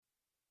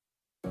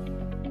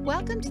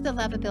Welcome to the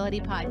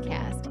Lovability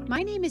Podcast.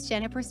 My name is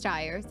Jennifer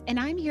Stiers, and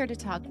I'm here to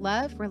talk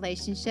love,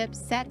 relationships,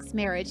 sex,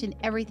 marriage, and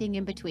everything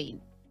in between.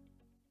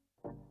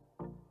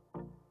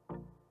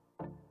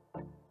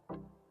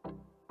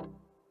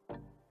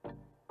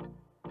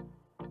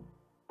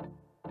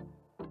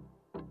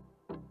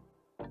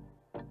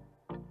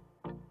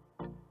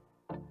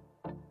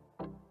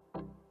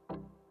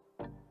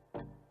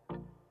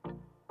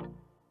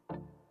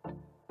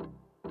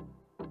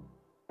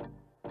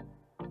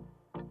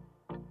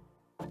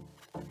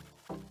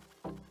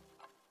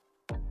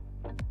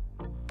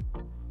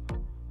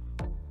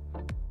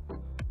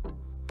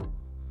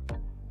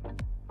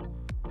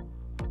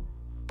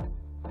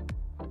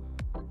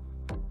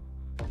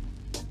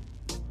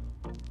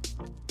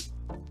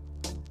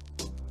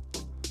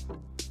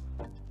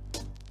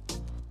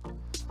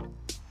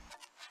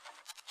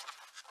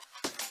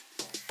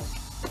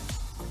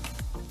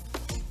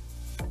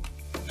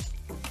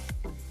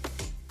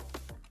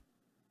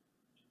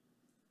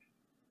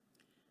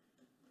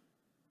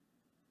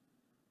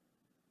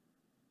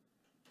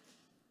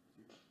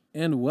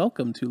 And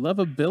welcome to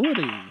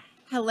Lovability.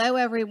 Hello,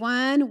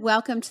 everyone.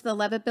 Welcome to the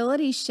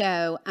Lovability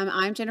Show.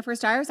 I'm Jennifer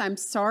Stiers. I'm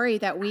sorry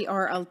that we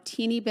are a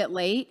teeny bit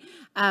late.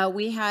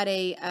 We had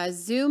a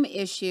Zoom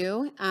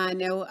issue. I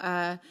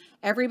know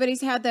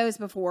everybody's had those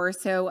before.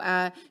 So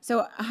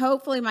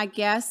hopefully my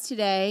guest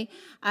today,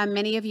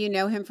 many of you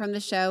know him from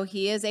the show.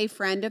 He is a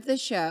friend of the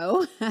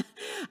show.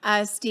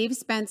 Steve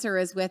Spencer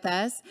is with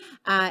us,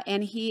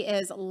 and he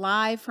is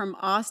live from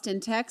Austin,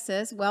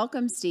 Texas.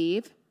 Welcome,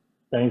 Steve.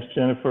 Thanks,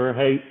 Jennifer.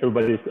 Hey,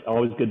 everybody. It's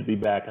always good to be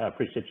back. I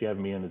appreciate you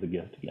having me in as a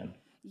guest again.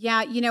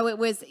 Yeah, you know,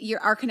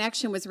 our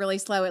connection was really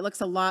slow. It looks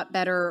a lot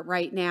better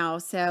right now.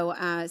 So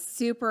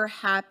super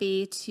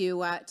happy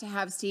to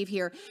have Steve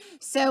here.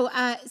 So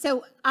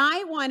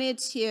I wanted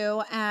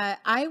to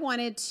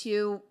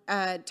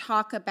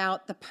talk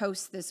about the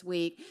post this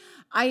week.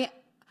 I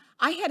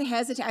had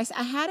hesitated.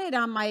 I had it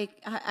on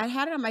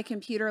my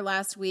computer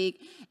last week,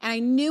 and I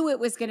knew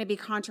it was going to be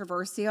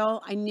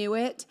controversial. I knew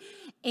it.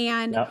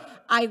 And yep.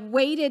 I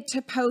waited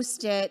to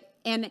post it,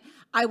 and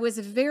I was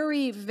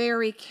very,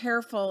 very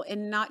careful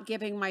in not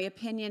giving my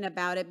opinion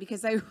about it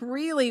because I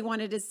really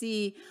wanted to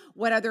see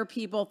what other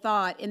people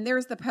thought. And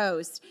there's the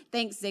post.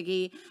 Thanks,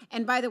 Ziggy.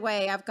 And by the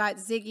way, I've got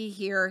Ziggy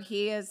here.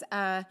 He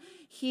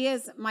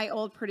is my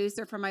old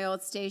producer from my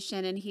old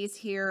station, and he's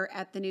here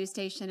at the new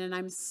station, and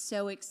I'm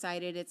so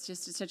excited. It's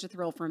just such a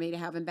thrill for me to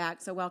have him back.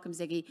 So welcome,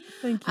 Ziggy.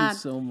 Thank you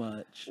so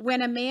much.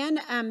 When a man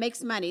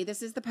makes money,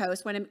 this is the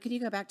post. Can you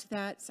go back to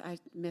that? I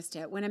missed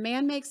it. When a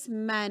man makes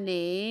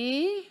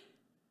money,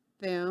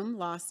 boom,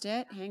 lost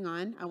it. Hang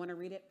on. I want to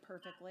read it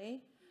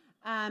perfectly.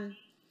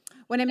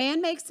 When a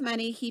man makes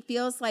money, he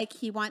feels like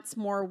he wants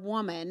more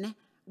women,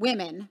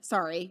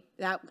 sorry,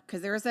 that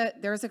because there's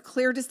a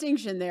clear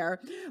distinction there.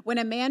 When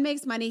a man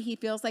makes money, he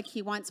feels like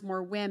he wants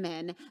more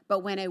women, but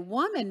when a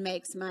woman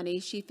makes money,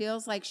 she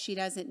feels like she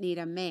doesn't need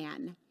a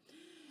man.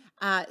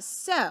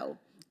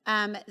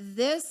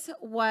 This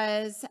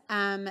was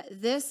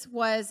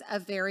a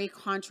very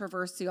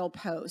controversial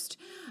post,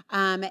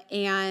 and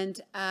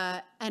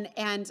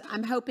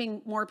I'm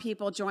hoping more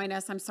people join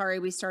us. I'm sorry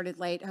we started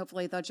late.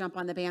 Hopefully they'll jump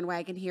on the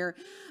bandwagon here,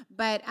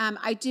 but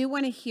I do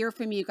want to hear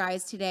from you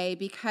guys today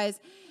because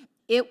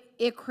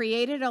it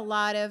created a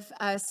lot of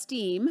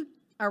steam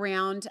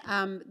around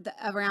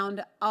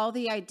all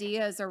the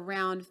ideas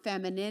around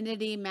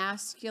femininity,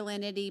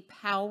 masculinity,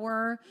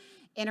 power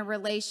in a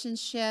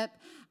relationship,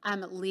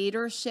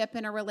 leadership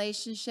in a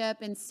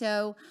relationship. And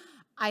so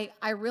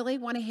I really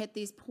want to hit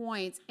these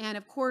points. And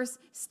of course,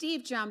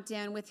 Steve jumped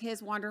in with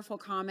his wonderful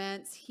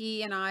comments.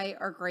 He and I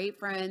are great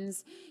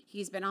friends.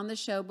 He's been on the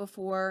show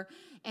before,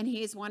 and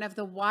he's one of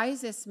the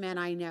wisest men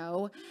I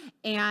know,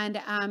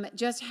 and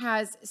just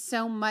has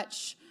so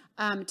much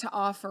to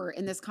offer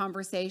in this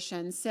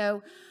conversation.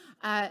 So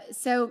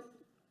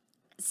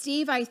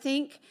Steve, I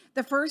think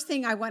the first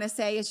thing I want to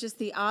say is just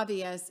the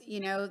obvious.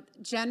 You know,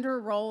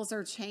 gender roles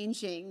are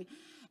changing,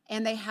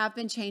 and they have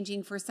been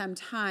changing for some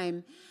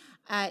time.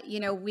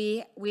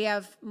 We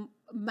have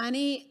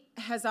money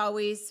has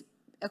always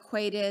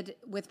equated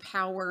with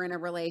power in a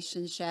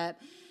relationship,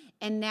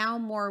 and now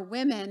more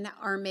women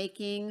are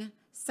making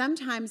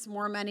sometimes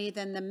more money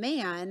than the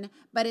man,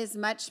 but as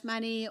much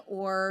money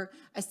or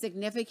a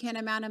significant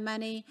amount of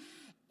money.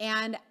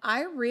 And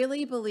I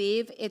really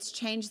believe it's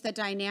changed the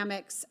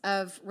dynamics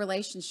of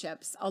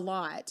relationships a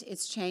lot.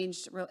 It's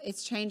changed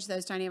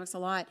those dynamics a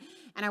lot.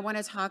 And I want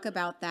to talk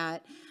about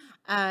that.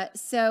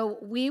 So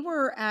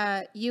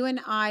you and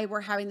I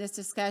were having this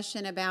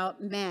discussion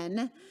about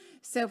men.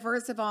 So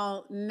first of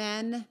all,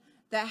 men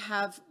that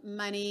have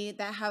money,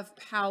 that have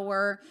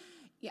power,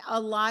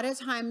 a lot of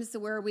times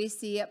where we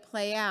see it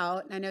play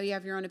out, and I know you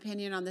have your own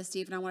opinion on this,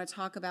 Steve, and I want to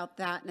talk about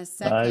that in a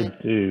second.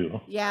 I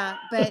do. Yeah,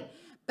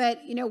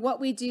 but you know, what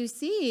we do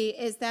see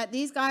is that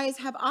these guys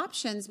have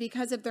options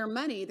because of their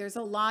money. There's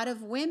a lot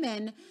of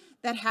women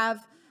that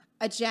have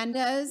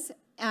agendas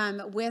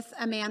with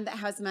a man that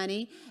has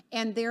money,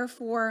 and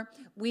therefore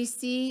we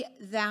see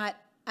that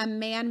a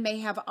man may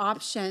have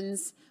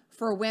options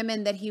for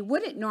women that he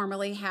wouldn't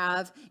normally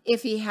have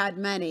if he had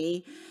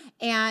money.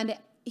 And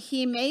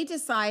he may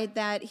decide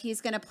that he's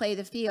going to play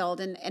the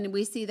field. And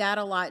we see that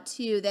a lot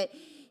too, that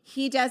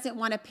he doesn't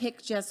want to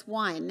pick just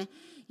one,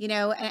 you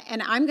know,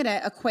 and I'm going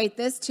to equate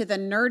this to the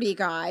nerdy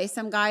guy,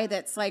 some guy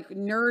that's like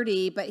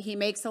nerdy, but he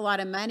makes a lot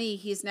of money.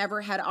 He's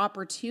never had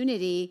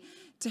opportunity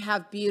to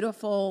have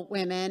beautiful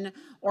women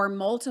or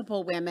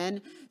multiple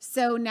women.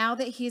 So now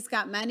that he's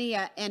got money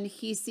and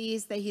he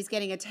sees that he's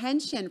getting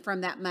attention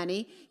from that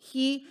money,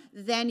 he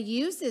then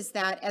uses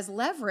that as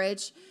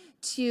leverage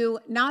to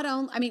not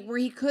only, I mean, where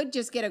he could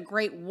just get a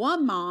great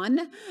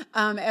woman,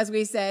 as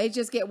we say,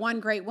 just get one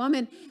great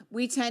woman,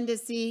 we tend to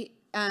see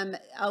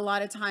a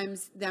lot of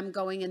times them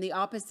going in the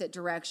opposite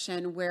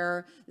direction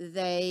where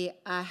they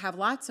have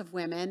lots of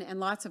women and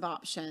lots of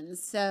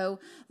options. So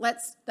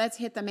let's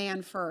hit the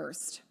man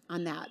first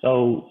on that.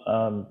 So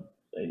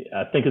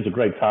I think it's a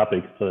great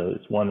topic.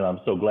 It's one that I'm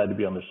so glad to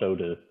be on the show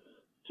to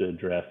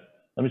address.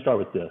 Let me start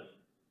with this.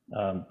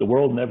 The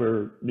world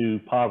never knew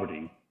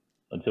poverty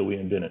until we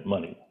invented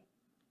money.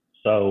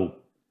 So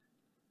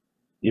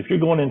if you're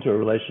going into a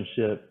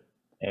relationship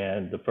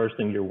and the first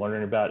thing you're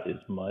wondering about is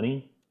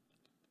money,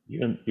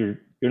 you're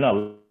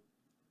not.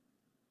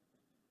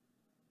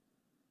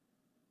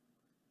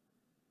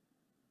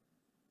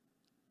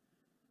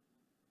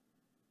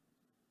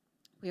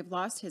 We have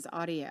lost his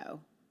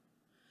audio.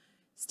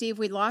 Steve,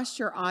 we lost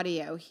your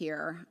audio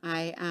here.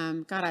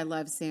 God, I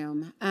love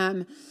Zoom.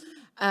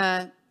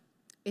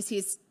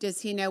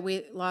 Does he know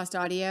we lost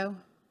audio?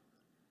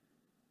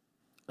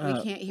 We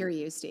can't hear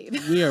you,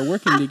 Steve. We are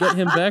working to get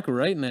him back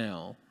right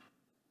now.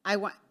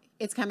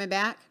 It's coming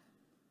back?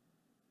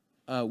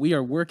 We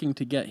are working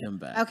to get him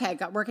back. Okay,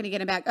 working to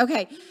get him back.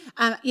 Okay.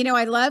 You know,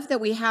 I love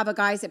that we have a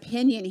guy's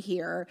opinion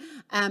here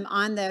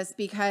on this,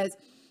 because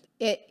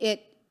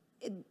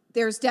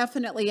there's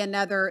definitely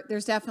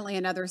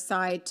another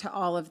side to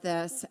all of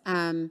this.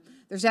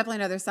 There's definitely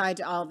another side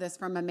to all of this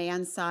from a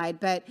man's side,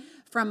 but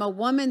from a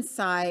woman's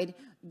side,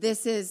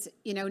 this is,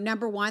 you know,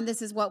 number one, this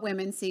is what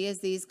women see, is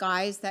these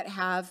guys that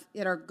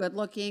are good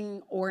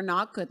looking or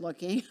not good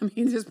looking. I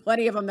mean, there's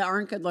plenty of them that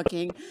aren't good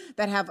looking,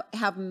 that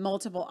have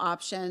multiple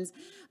options.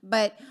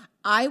 But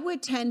I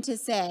would tend to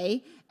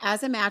say,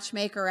 as a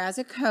matchmaker, as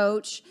a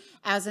coach,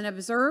 as an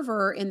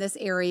observer in this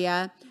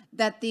area,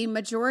 that the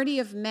majority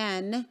of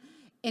men,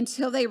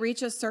 until they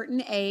reach a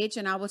certain age,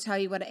 and I will tell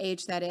you what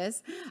age that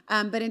is,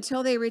 but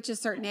until they reach a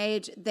certain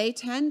age, they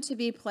tend to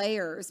be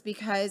players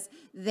because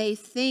they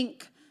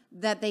think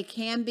that they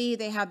can be,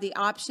 they have the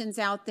options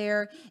out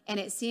there. And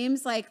it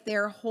seems like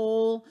their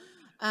whole,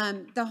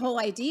 the whole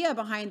idea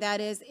behind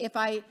that is, if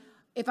I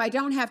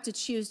don't have to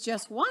choose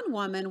just one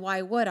woman,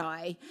 why would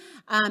I?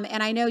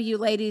 And I know you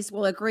ladies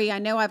will agree. I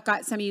know I've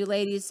got some of you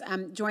ladies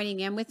joining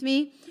in with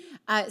me.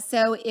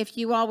 So if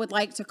you all would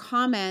like to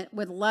comment,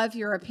 would love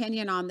your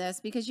opinion on this,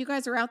 because you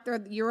guys are out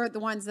there, you're the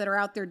ones that are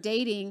out there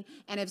dating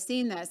and have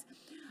seen this.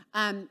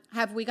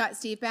 Have we got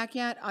Steve back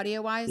yet,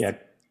 audio-wise? Yeah.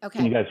 Okay.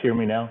 Can you guys hear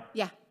me now?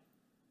 Yeah.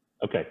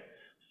 Okay.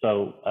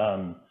 So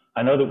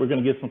I know that we're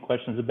going to get some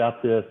questions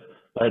about this,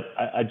 but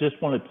I just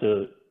wanted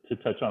to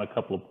touch on a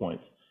couple of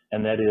points.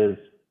 And that is,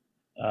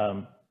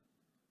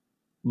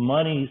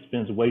 money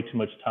spends way too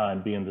much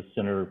time being the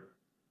center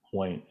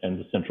point and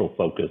the central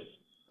focus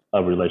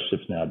of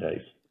relationships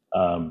nowadays.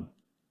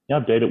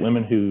 I've dated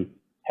women who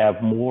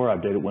have more.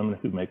 I've dated women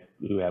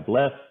who have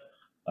less,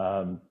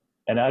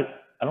 and I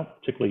don't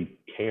particularly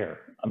care.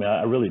 I mean,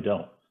 I really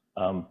don't.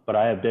 But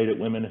I have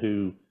dated women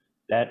who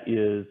that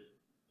is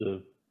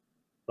the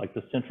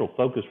central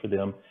focus for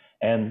them,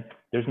 and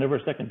there's never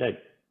a second date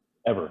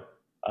ever.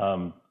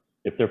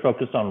 If they're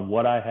focused on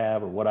what I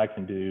have or what I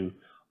can do,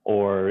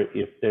 or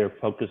if they're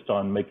focused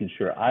on making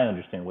sure I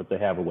understand what they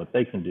have or what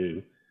they can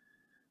do,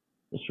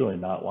 it's really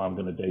not why I'm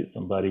going to date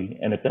somebody.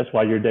 And if that's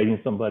why you're dating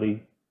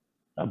somebody,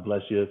 God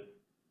bless you,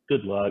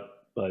 good luck,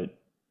 but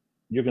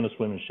you're going to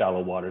swim in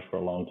shallow waters for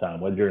a long time,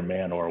 whether you're a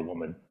man or a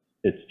woman.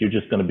 You're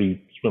just going to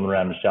be swimming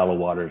around in shallow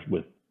waters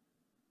with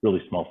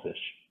really small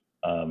fish.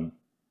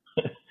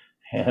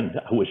 And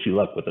I wish you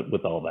luck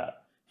with all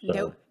that.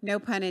 So, no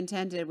pun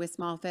intended with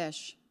small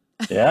fish.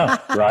 Yeah,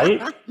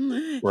 right?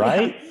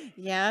 Right?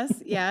 Yeah.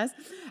 Yes.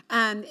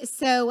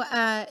 So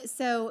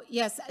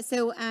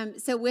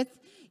with,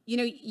 you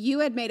know, you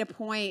had made a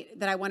point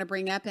that I want to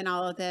bring up in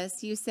all of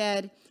this. You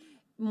said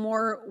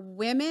more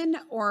women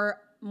or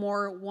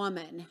more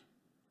woman,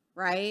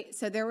 right?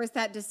 So there was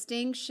that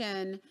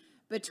distinction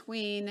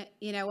between,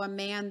 you know, a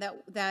man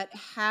that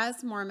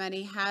has more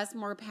money, has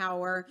more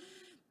power,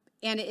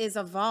 and is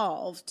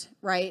evolved,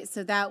 right?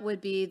 So that would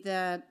be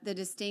the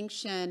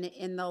distinction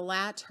in the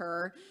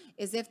latter,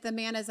 is if the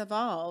man is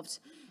evolved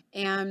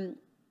and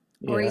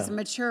or he's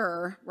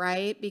mature,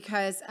 right?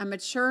 Because a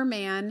mature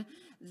man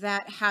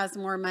that has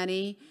more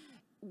money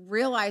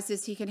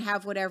realizes he can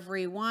have whatever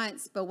he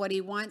wants, but what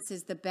he wants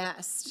is the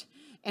best.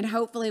 And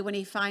hopefully when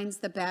he finds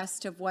the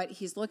best of what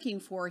he's looking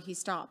for, he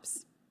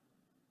stops.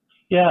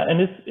 Yeah, and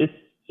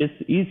it's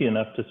easy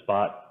enough to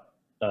spot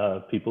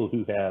people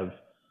who have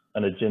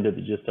an agenda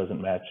that just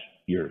doesn't match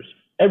yours.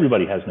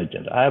 everybody has an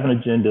agenda. I have an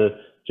agenda.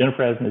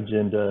 Jennifer has an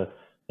agenda.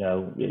 You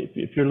know,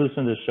 if you're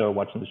listening to the show,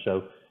 watching the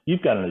show,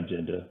 you've got an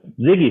agenda.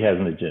 Ziggy has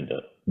an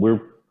agenda. We're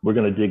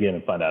going to dig in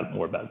and find out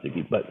more about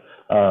Ziggy. But,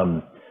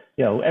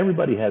 you know,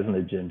 everybody has an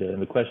agenda.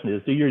 And the question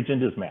is, do your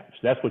agendas match?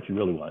 That's what you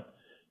really want.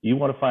 You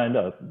want to find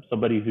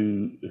somebody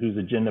whose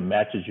agenda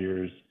matches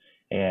yours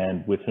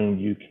and with whom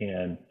you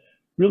can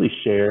really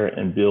share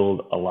and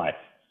build a life.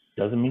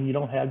 Doesn't mean you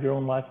don't have your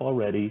own life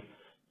already.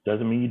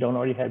 Doesn't mean you don't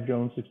already have your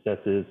own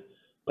successes.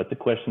 But the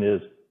question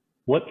is,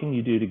 what can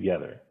you do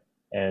together?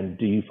 And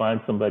do you find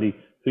somebody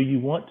who you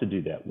want to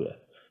do that with?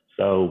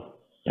 So,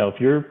 you know, if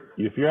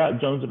you're out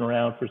jonesing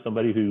around for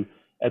somebody who,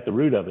 at the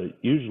root of it,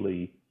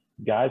 usually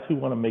guys who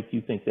want to make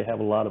you think they have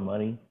a lot of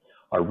money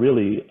are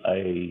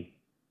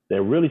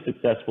they're really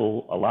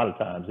successful a lot of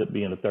times at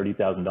being a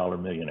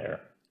 $30,000 millionaire.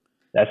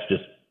 That's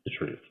just the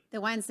truth.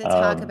 The ones that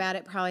talk about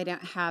it probably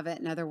don't have it.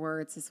 In other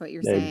words, is what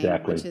you're saying,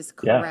 exactly. Which is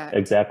correct. Yeah,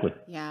 exactly.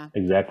 Yeah,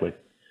 exactly.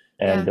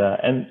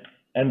 And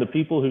and the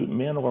people who,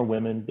 men or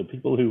women, the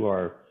people who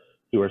are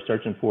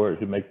searching for it,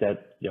 who make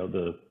that, you know,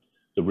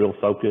 the real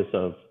focus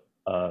of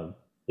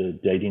the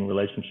dating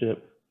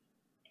relationship,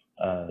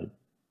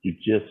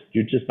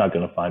 you're just not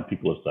going to find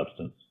people of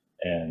substance.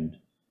 And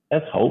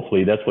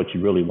hopefully that's what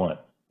you really want,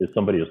 is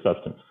somebody of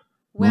substance.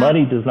 Well,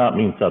 money does not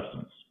mean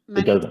substance.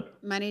 It doesn't.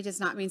 Money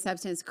does not mean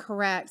substance.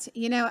 Correct.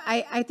 You know,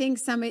 I think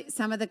some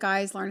of the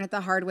guys learn it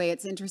the hard way.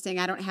 It's interesting.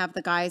 I don't have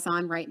the guys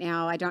on right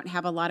now. I don't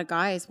have a lot of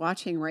guys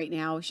watching right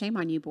now. Shame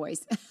on you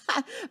boys.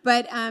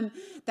 But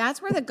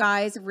that's where the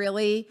guys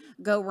really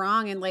go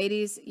wrong. And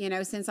ladies, you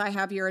know, since I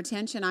have your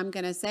attention, I'm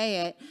going to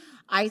say it.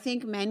 I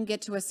think men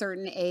get to a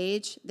certain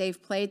age. They've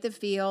played the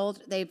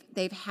field.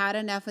 They've had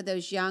enough of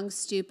those young,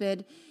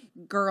 stupid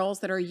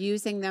girls that are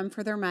using them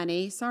for their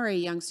money. Sorry,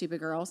 young,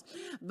 stupid girls.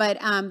 But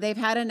they've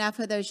had enough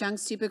of those young,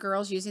 stupid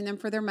girls using them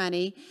for their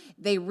money.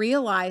 They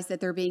realize that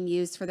they're being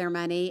used for their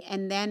money.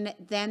 And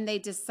then they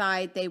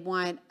decide they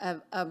want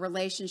a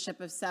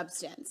relationship of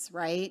substance,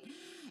 right?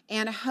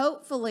 And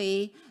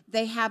hopefully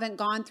they haven't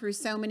gone through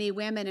so many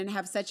women and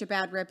have such a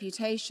bad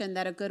reputation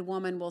that a good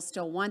woman will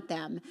still want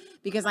them.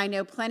 Because I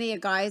know plenty of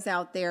guys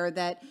out there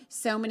that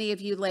so many of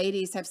you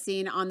ladies have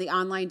seen on the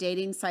online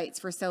dating sites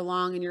for so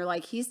long, and you're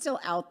like, he's still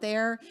out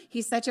there.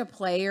 He's such a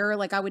player.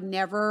 Like, I would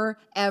never,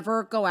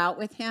 ever go out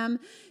with him.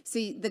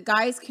 See, the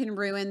guys can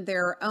ruin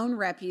their own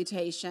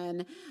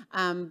reputation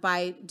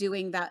by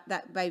doing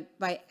that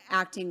by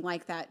acting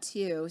like that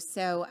too.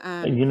 So,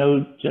 and you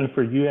know,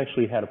 Jennifer, you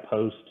actually had a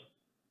post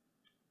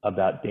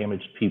about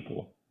damaged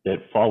people that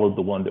followed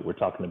the one that we're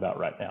talking about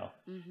right now.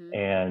 Mm-hmm.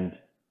 And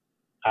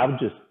I would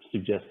just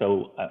suggest,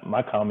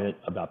 my comment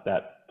about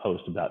that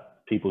post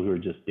about people who are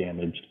just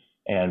damaged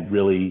and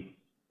really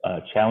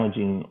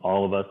challenging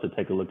all of us to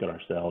take a look at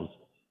ourselves.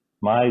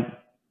 My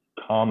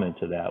comment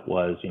to that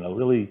was, you know,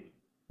 really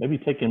maybe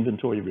take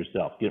inventory of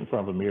yourself, get in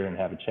front of a mirror and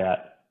have a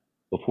chat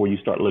before you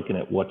start looking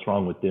at what's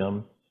wrong with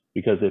them.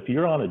 Because if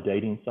you're on a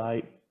dating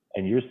site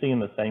and you're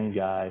seeing the same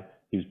guy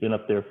who's been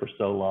up there for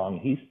so long,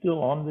 he's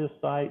still on this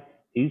site,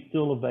 he's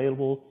still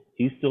available,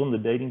 he's still in the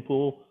dating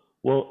pool.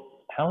 Well,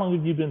 how long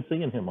have you been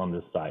seeing him on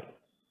this site?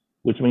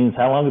 Which means,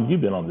 how long have you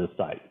been on this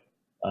site?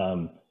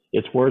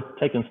 It's worth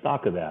taking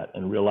stock of that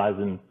and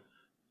realizing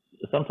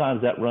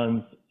sometimes that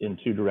runs in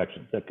two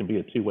directions. That can be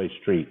a two-way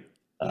street.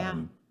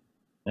 And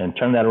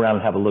turn that around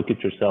and have a look at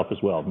yourself as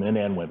well, men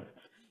and women.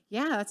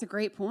 Yeah, that's a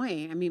great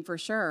point. I mean, for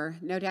sure,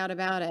 no doubt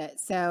about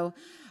it. So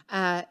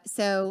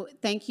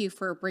thank you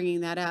for bringing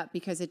that up,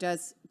 because it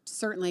does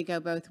certainly go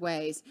both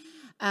ways.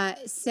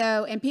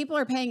 And people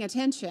are paying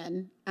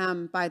attention,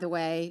 by the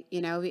way.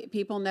 You know,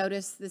 people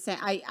notice the same.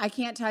 I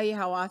can't tell you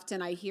how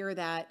often I hear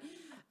that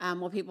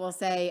when people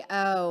say,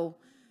 oh,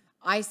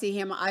 I've seen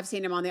him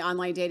on the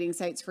online dating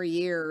sites for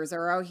years,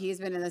 or, oh, he's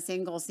been in the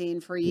single scene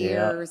for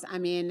years. Yeah. I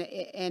mean,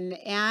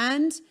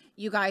 and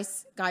you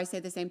guys say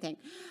the same thing.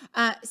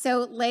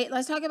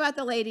 Let's talk about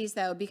the ladies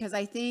though, because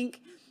I think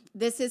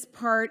this is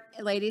part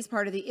of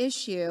the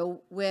issue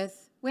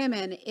with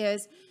women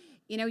is,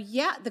 you know,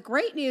 the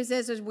great news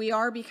is we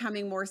are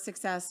becoming more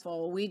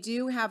successful. We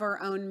do have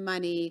our own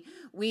money.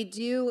 We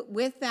do,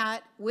 with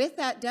that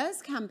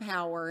does come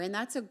power, and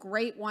that's a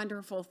great,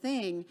 wonderful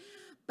thing.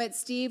 But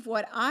Steve,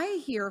 what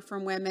I hear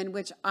from women,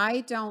 which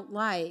I don't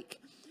like,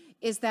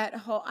 is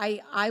that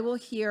I will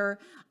hear,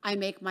 I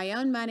make my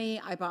own money,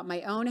 I bought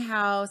my own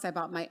house, I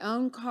bought my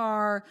own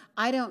car,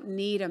 I don't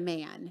need a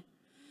man.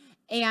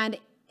 And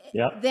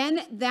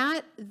then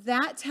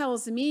that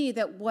tells me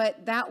that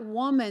what that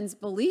woman's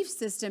belief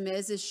system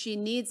is she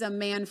needs a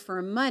man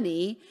for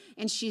money,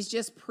 and she's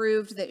just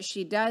proved that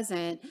she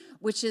doesn't,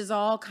 which is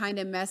all kind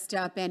of messed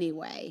up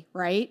anyway,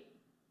 right?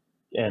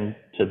 And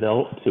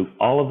to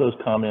all of those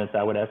comments,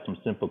 I would ask some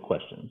simple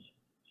questions.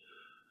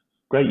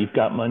 Great, you've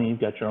got money,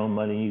 you've got your own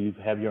money, you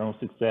have your own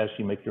success,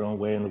 you make your own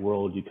way in the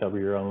world, you cover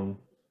your own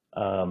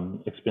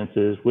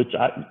expenses, which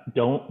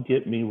don't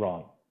get me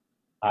wrong.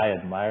 I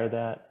admire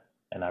that,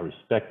 and I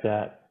respect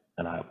that,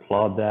 and I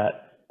applaud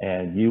that,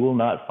 and you will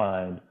not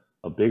find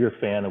a bigger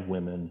fan of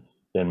women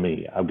than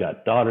me. I've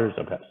got daughters,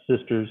 I've got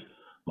sisters.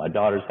 My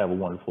daughters have a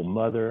wonderful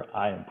mother.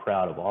 I am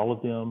proud of all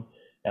of them,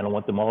 and I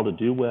want them all to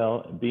do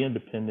well and be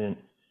independent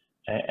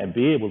and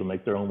be able to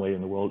make their own way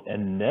in the world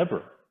and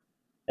never,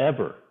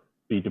 ever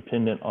be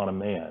dependent on a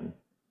man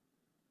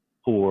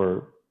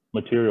for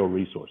material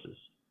resources.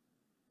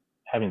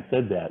 Having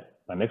said that,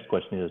 my next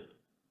question is,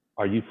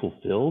 are you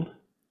fulfilled?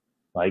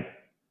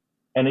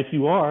 And if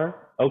you are,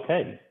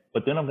 okay.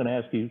 But then I'm going to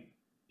ask you,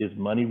 is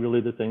money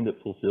really the thing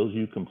that fulfills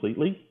you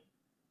completely?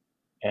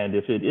 And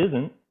if it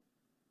isn't,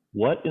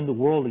 what in the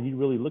world are you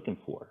really looking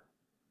for?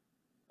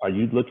 Are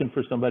you looking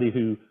for somebody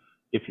who,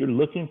 if you're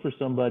looking for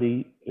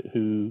somebody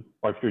who,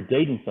 or if you're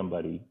dating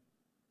somebody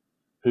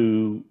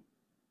who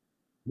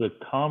the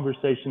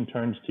conversation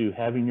turns to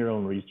having your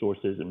own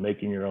resources and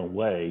making your own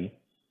way,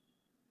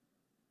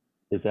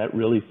 is that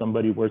really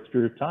somebody worth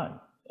your time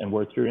and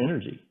worth your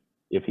energy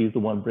if he's the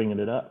one bringing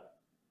it up?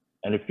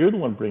 And if you're the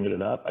one bringing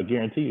it up, I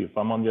guarantee you, if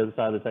I'm on the other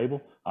side of the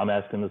table, I'm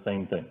asking the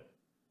same thing.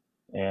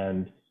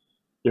 And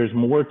there's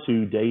more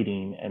to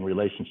dating and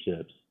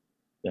relationships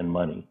than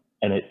money.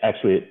 And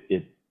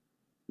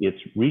it's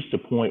reached a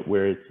point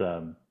where it's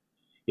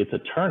a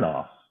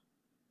turnoff,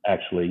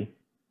 actually,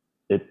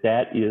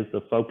 that is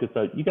the focus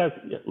of, you guys,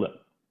 look,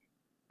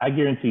 I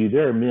guarantee you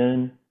there are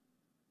men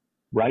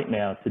right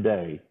now,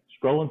 today,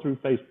 scrolling through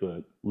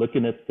Facebook,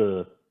 looking at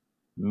the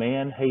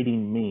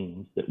man-hating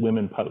memes that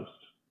women post.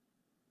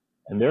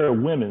 And there are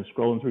women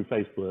scrolling through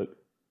Facebook,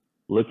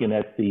 looking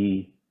at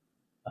the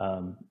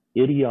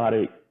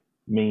idiotic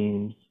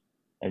memes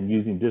and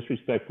using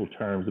disrespectful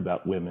terms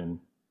about women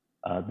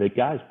that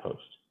guys post.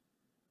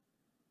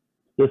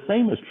 The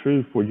same is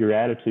true for your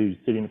attitude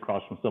sitting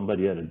across from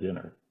somebody at a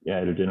dinner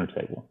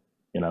table.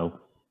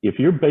 If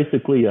you're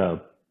basically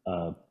a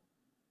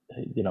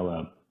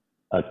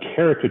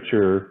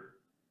caricature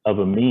of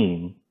a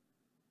meme,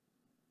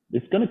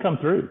 it's going to come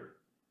through.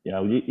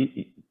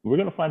 We're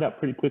going to find out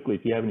pretty quickly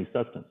if you have any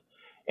substance.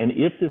 And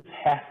if this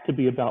has to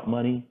be about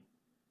money,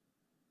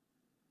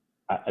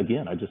 I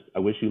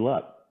wish you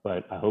luck,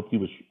 but I hope you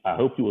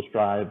will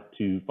strive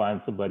to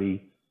find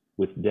somebody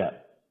with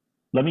depth.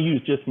 Let me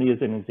use just me as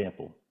an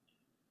example.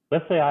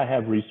 Let's say I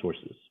have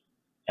resources,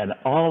 and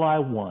all I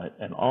want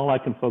and all I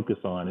can focus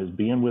on is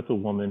being with a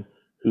woman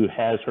who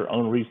has her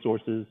own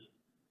resources,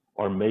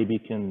 or maybe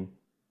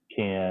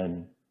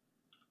can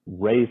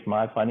raise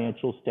my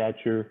financial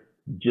stature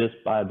just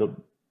by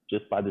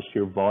the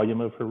sheer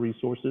volume of her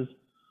resources.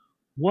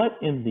 What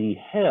in the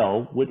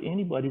hell would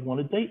anybody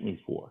want to date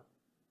me for?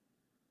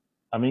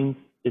 I mean,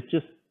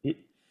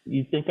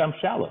 you think I'm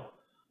shallow.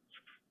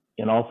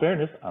 In all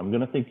fairness, I'm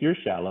going to think you're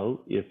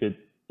shallow if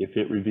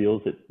it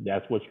reveals that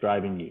that's what's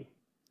driving you.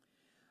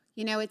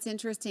 It's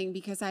interesting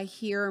because I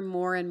hear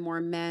more and more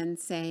men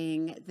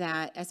saying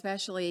that,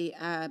 especially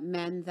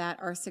men that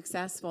are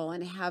successful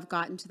and have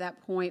gotten to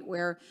that point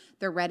where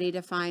they're ready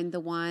to find the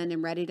one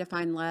and ready to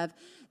find love.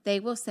 They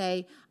will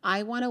say,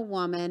 I want a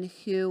woman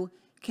who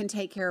can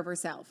take care of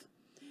herself.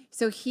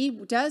 So he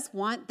does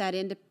want that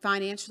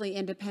financially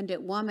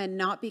independent woman,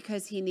 not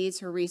because he needs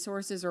her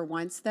resources or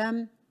wants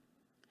them,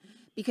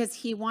 because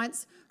he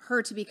wants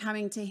her to be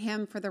coming to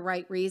him for the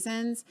right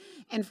reasons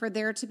and for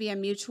there to be a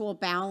mutual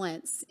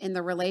balance in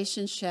the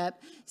relationship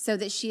so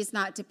that she's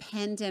not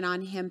dependent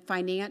on him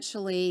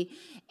financially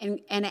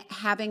and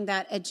having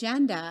that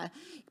agenda.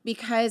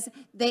 Because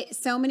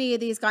so many of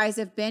these guys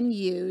have been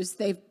used,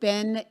 they've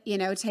been,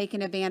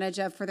 taken advantage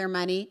of for their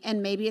money,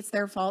 and maybe it's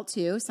their fault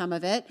too, some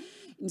of it.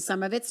 And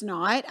some of it's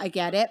not. I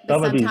get it. But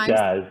some of these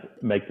guys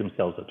make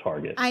themselves a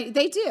target.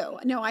 They do.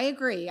 No, I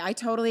agree. I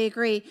totally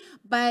agree.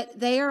 But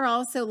they are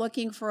also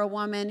looking for a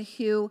woman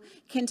who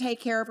can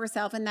take care of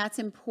herself, and that's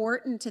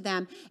important to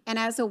them. And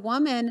as a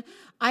woman,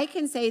 I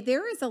can say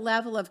there is a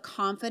level of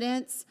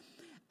confidence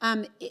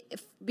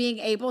being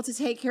able to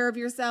take care of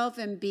yourself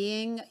and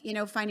being,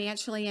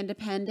 financially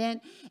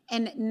independent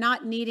and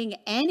not needing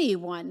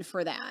anyone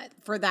for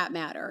that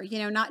matter,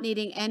 not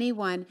needing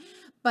anyone.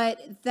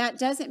 But that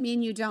doesn't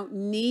mean you don't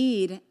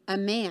need a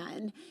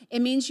man.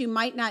 It means you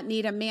might not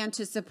need a man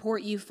to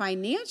support you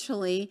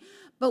financially,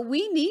 but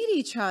we need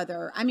each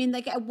other. I mean,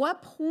 at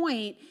what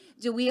point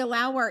do we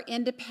allow our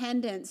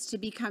independence to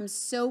become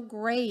so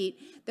great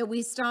that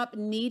we stop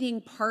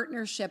needing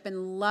partnership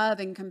and love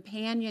and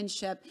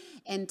companionship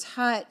and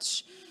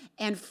touch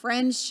and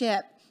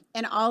friendship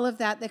and all of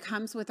that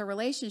comes with a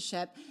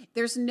relationship?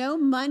 There's no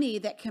money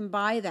that can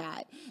buy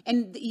that.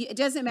 And it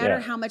doesn't matter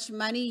how much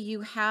money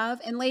you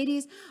have. And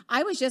ladies,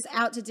 I was just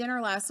out to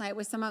dinner last night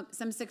with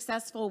some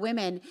successful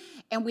women,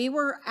 and we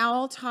were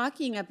all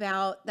talking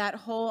about that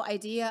whole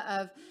idea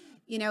of,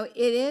 it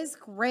is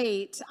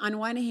great on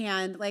one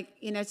hand,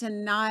 to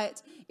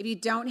not, if you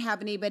don't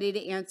have anybody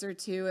to answer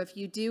to, if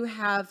you do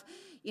have,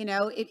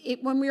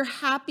 when we're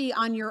happy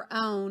on your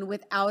own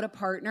without a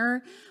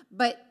partner,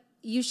 but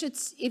you should,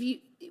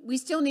 we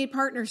still need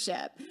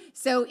partnership.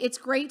 So it's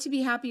great to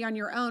be happy on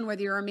your own,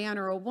 whether you're a man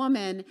or a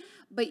woman,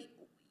 but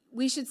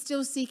we should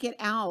still seek it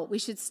out. We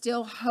should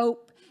still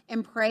hope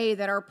and pray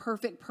that our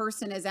perfect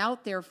person is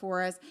out there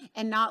for us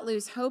and not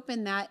lose hope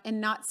in that and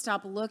not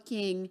stop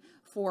looking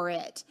for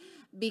it.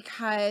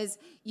 because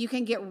you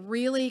can get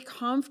really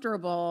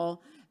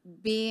comfortable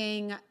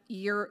being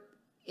your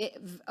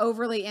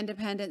overly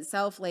independent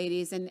self,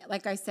 ladies. And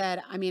like I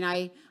said, I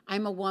mean,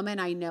 I'm a woman,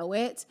 I know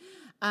it.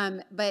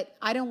 But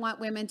I don't want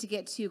women to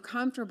get too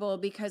comfortable,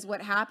 because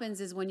what happens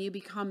is when you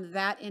become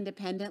that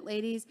independent,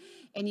 ladies,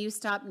 and you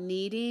stop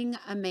needing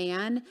a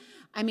man,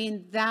 I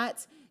mean,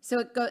 that's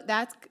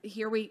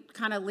here we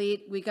kind of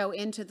we go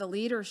into the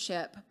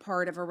leadership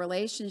part of a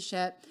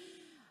relationship.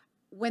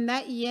 When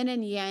that yin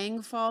and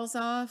yang falls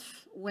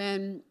off,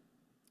 when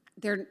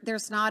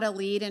there's not a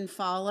lead and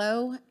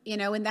follow,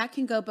 and that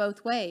can go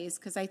both ways.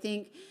 Because I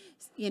think,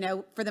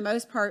 for the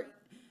most part,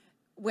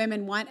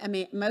 women want a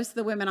man. Most of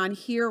the women on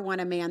here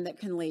want a man that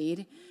can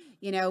lead,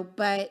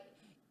 but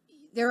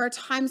there are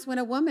times when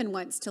a woman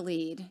wants to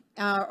lead,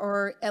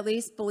 or at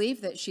least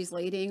believe that she's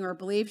leading, or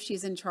believe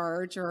she's in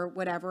charge, or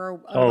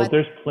whatever.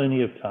 There's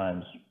plenty of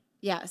times.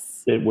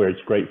 Yes. Where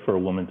it's great for a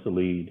woman to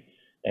lead.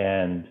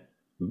 And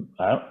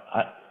as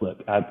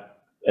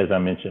I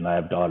mentioned, I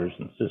have daughters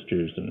and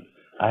sisters, and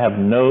I have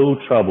no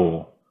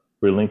trouble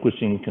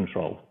relinquishing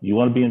control. You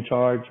want to be in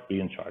charge?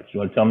 Be in charge. You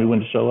want to tell me when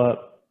to show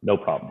up? No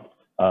problem.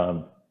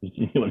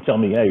 You want to tell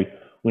me, hey,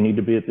 we need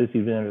to be at this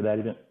event or that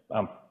event?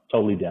 I'm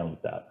totally down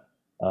with that.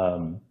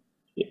 And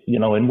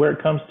where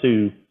it comes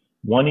to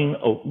wanting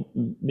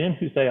men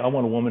who say, I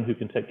want a woman who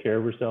can take care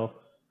of herself,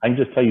 I can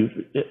just tell you,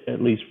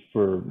 at least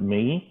for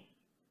me,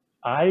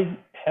 I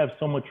have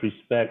so much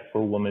respect for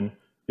a woman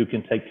who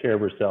can take care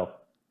of herself.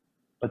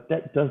 But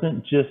that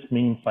doesn't just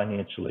mean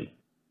financially.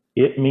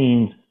 It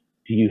means,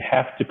 do you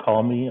have to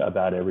call me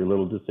about every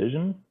little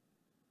decision?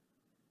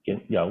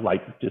 Can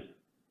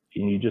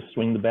you just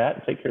swing the bat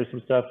and take care of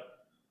some stuff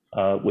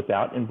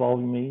without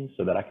involving me,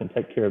 so that I can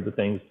take care of the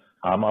things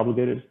I'm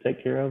obligated to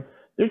take care of?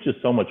 There's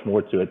just so much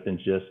more to it than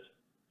just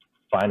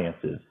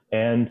finances.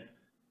 And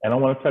I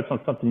want to touch on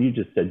something you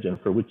just said,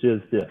 Jennifer, which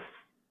is this.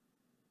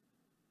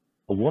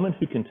 A woman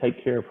who can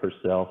take care of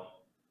herself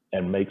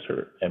and makes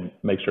her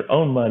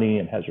own money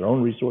and has her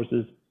own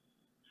resources,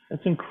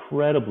 that's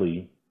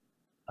incredibly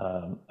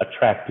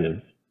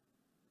attractive,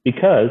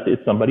 because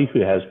it's somebody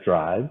who has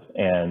drive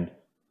and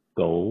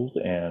goals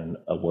and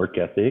a work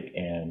ethic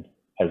and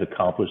has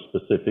accomplished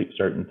specific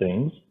certain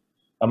things.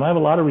 I have a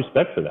lot of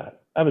respect for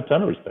that. I have a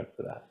ton of respect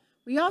for that.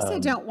 We also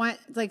don't want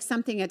like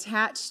something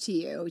attached to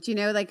you,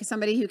 like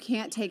somebody who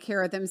can't take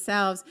care of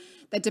themselves,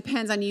 that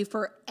depends on you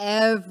for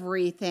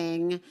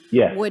everything.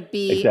 Yes, would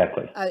be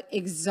exactly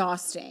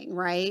exhausting,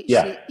 right?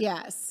 Yeah,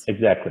 yes,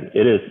 exactly.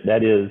 It is.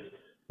 That is,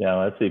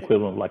 that's the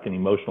equivalent of like an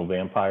emotional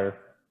vampire,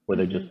 where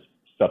they just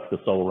suck the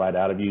soul right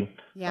out of you.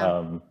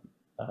 Yeah.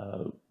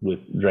 With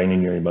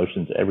draining your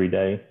emotions every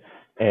day.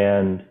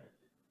 And,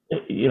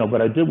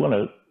 but I did want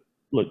to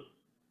look,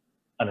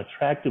 an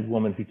attractive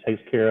woman who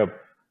takes care of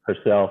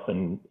herself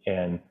and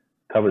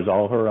covers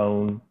all her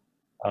own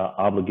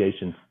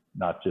obligations,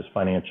 not just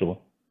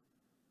financial,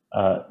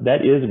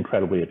 that is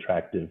incredibly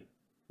attractive,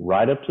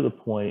 right up to the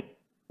point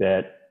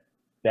that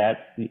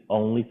that's the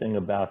only thing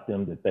about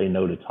them that they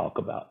know to talk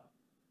about.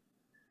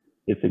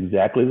 It's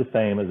exactly the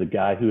same as a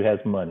guy who has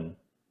money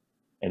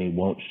and he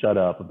won't shut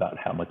up about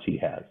how much he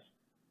has.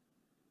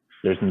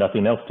 There's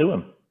nothing else to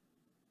him.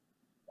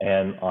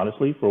 And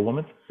honestly, for a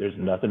woman, there's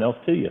nothing else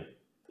to you.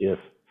 If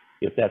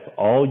that's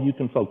all you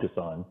can focus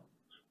on,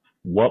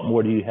 what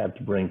more do you have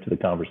to bring to the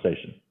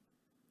conversation?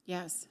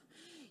 Yes.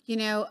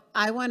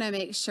 I want to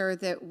make sure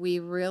that we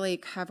really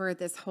cover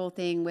this whole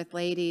thing with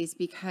ladies,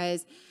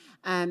 because,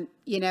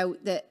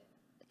 that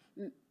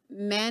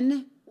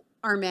men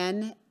are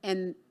men,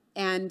 and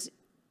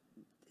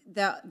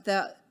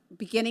the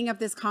beginning of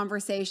this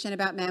conversation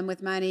about men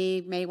with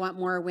money may want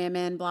more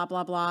women, blah,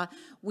 blah, blah.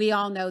 We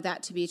all know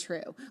that to be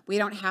true. We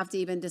don't have to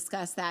even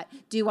discuss that.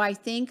 Do I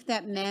think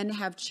that men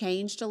have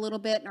changed a little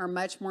bit and are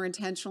much more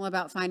intentional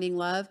about finding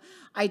love?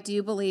 I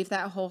do believe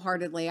that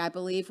wholeheartedly. I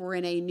believe we're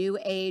in a new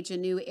age, a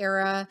new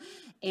era,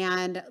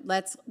 and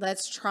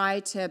let's try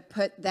to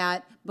put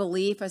that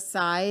belief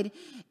aside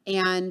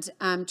and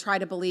try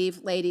to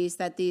believe, ladies,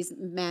 that these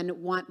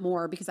men want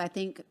more, because I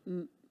think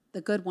the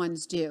good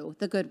ones do,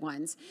 the good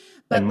ones.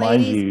 But and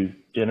mind you,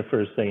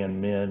 Jennifer is saying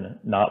men,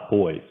 not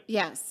boys.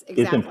 Yes,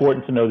 exactly. It's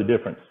important to know the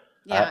difference.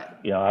 Yeah.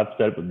 I've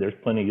said it, there's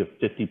plenty of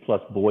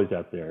 50+ boys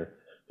out there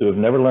who have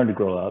never learned to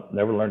grow up,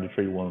 never learned to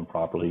treat a woman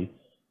properly,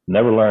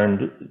 never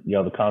learned,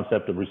 the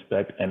concept of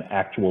respect and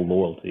actual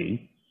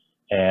loyalty,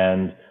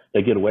 and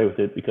they get away with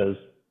it because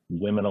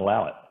women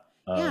allow it.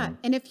 Yeah,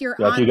 and if you're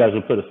if you guys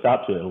would put a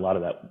stop to it, a lot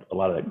of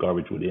that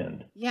garbage would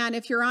end. Yeah, and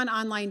if you're on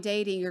online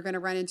dating, you're going to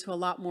run into a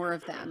lot more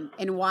of them.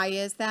 And why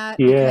is that?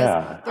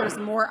 Yeah. Because there's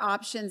more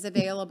options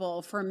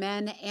available for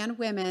men and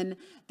women.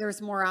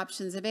 There's more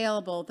options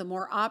available. The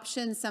more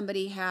options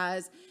somebody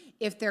has,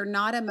 if they're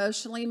not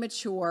emotionally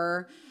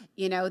mature,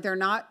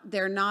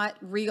 they're not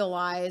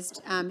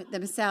realized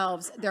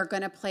themselves, they're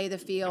going to play the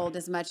field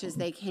as much as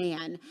they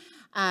can.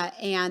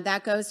 And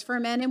that goes for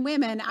men and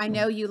women. I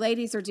know you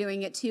ladies are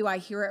doing it too. I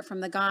hear it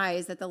from the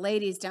guys that the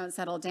ladies don't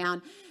settle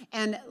down.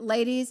 And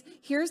ladies,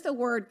 here's the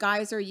word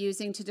guys are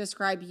using to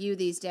describe you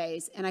these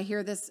days. And I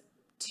hear this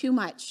too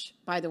much,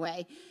 by the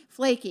way.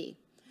 Flaky.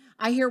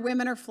 I hear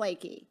women are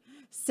flaky.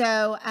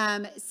 So,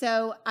 I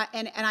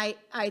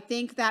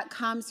think that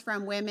comes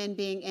from women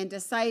being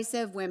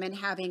indecisive, women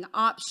having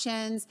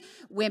options,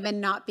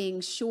 women not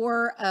being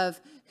sure of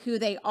who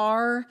they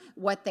are,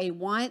 what they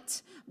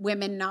want,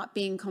 women not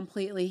being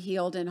completely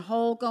healed and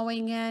whole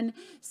going in.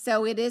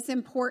 So it is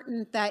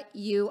important that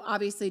you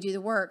obviously do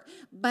the work.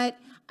 But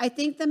I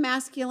think the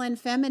masculine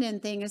feminine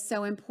thing is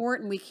so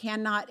important. We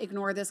cannot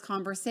ignore this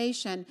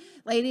conversation.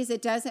 Ladies,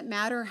 it doesn't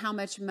matter how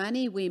much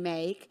money we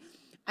make.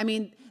 I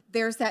mean,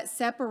 there's that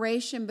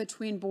separation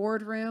between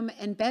boardroom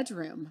and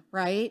bedroom,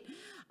 right?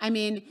 I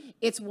mean,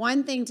 it's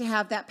one thing to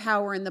have that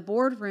power in the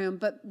boardroom,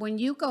 but when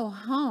you go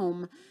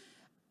home,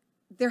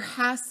 there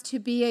has to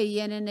be a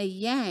yin and a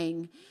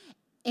yang.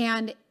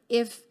 And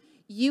if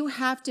you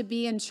have to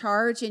be in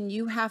charge and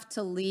you have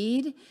to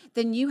lead,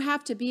 then you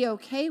have to be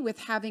okay with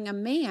having a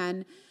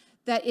man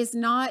that is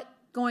not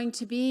going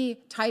to be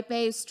type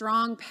A,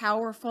 strong,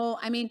 powerful.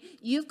 I mean,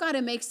 you've got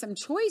to make some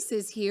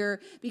choices here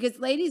because,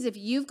 ladies, if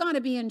you've got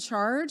to be in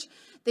charge,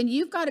 then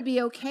you've got to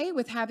be okay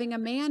with having a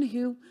man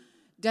who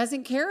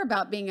doesn't care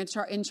about being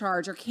in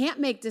charge or can't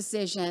make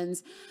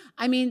decisions.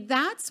 I mean,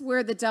 that's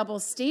where the double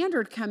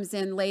standard comes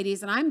in,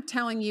 ladies. And I'm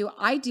telling you,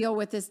 I deal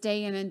with this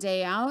day in and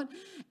day out.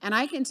 And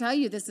I can tell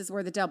you this is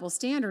where the double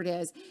standard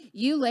is.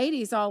 You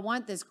ladies all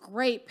want this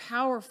great,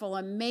 powerful,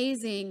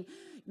 amazing,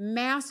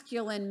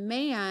 masculine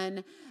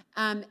man,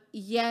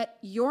 yet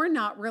you're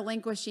not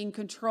relinquishing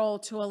control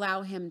to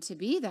allow him to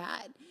be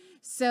that.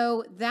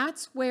 So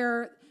that's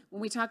where,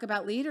 when we talk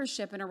about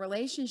leadership in a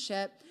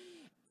relationship,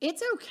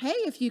 it's okay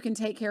if you can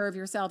take care of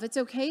yourself. It's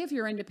okay if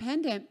you're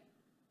independent.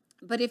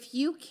 But if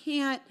you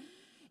can't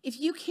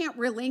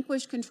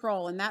relinquish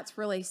control, and that's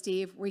really,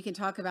 Steve, we can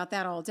talk about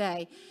that all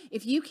day.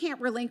 If you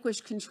can't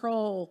relinquish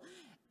control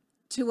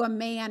to a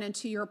man and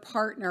to your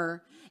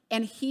partner,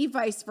 and he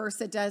vice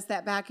versa does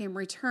that back in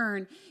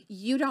return,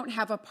 you don't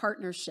have a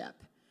partnership,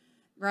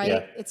 right?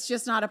 Yeah. It's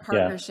just not a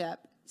partnership.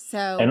 Yeah.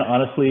 So, and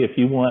honestly, if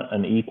you want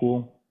an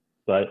equal,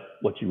 but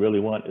what you really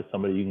want is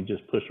somebody you can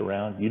just push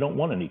around, you don't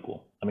want an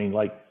equal. I mean,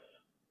 like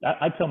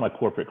I tell my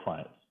corporate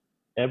clients,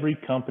 every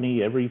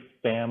company, every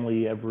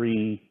family,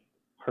 every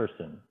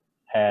person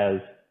has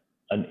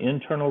an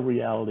internal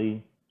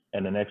reality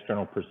and an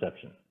external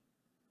perception.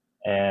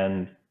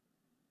 And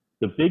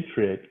the big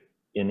trick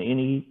in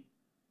any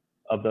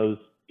of those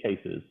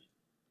cases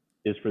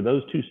is for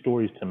those two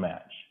stories to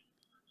match.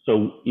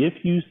 So if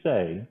you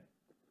say,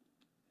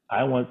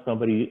 I want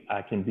somebody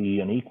I can be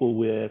an equal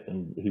with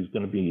and who's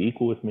going to be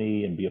equal with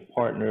me and be a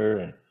partner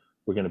and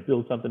we're going to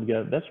build something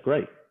together, that's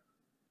great.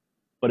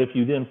 But if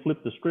you then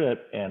flip the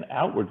script and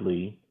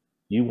outwardly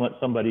you want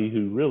somebody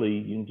who really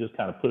you can just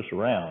kind of push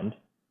around,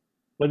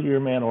 whether you're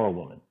a man or a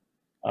woman,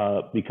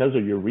 because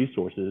of your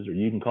resources, or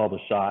you can call the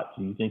shots,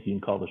 or you think you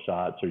can call the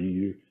shots, or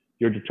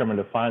you're determined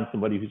to find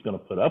somebody who's going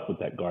to put up with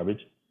that garbage,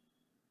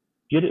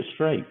 get it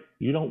straight.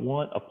 You don't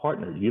want a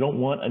partner. You don't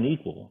want an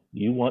equal.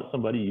 You want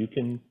somebody you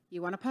can...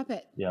 You want a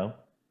puppet. You know,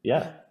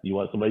 yeah. You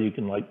want somebody you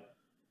can like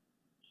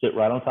sit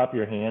right on top of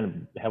your hand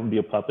and have them be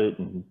a puppet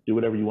and do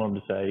whatever you want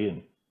them to say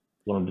and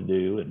want them to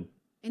do. And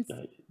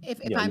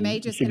if I may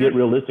just get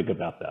realistic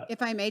about that.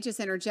 If I may just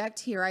interject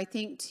here, I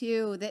think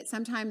too that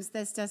sometimes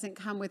this doesn't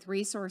come with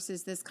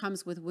resources. This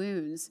comes with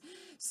wounds.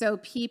 So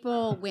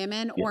people,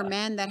 women or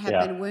men that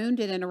have been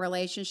wounded in a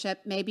relationship,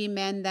 maybe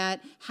men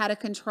that had a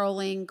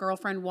controlling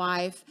girlfriend,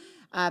 wife,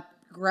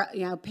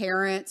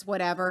 parents,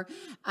 whatever,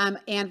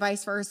 and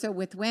vice versa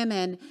with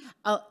women.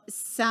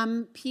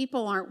 Some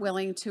people aren't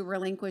willing to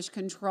relinquish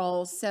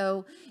control.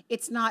 So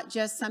it's not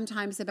just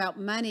sometimes about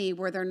money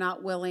where they're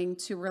not willing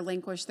to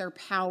relinquish their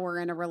power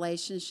in a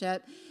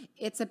relationship.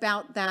 It's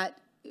about that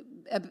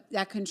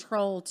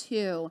control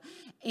too.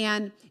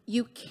 And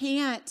you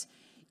can't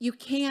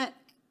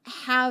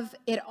have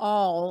it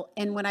all.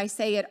 And when I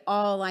say it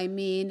all, I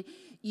mean,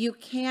 you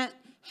can't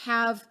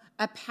have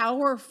a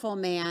powerful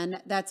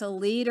man that's a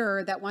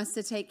leader that wants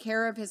to take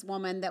care of his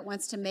woman, that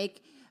wants to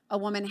make a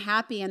woman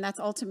happy. And that's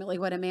ultimately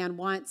what a man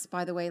wants,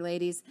 by the way,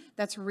 ladies.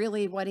 That's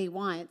really what he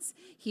wants.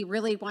 He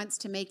really wants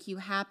to make you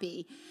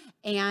happy.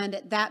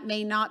 And that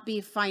may not be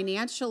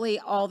financially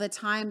all the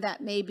time.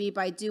 That may be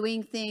by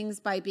doing things,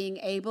 by being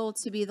able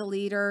to be the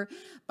leader,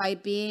 by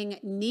being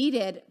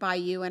needed by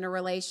you in a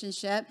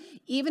relationship.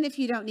 Even if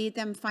you don't need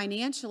them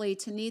financially,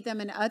 to need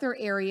them in other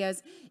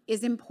areas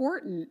is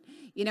important.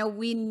 You know,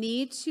 we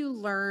need to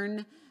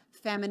learn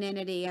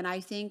femininity. And I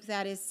think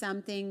that is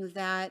something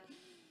that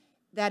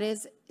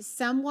is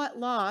somewhat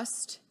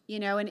lost. You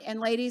know, and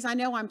ladies, I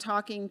know I'm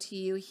talking to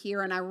you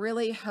here, and I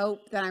really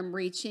hope that I'm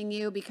reaching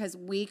you because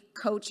we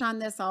coach on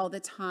this all the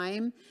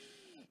time.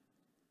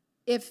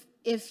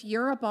 If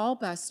you're a ball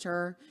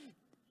buster,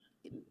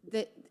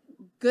 the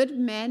good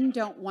men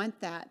don't want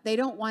that. They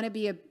don't want to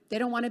be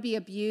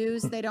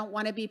abused. They don't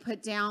want to be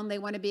put down. They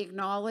want to be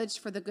acknowledged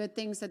for the good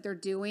things that they're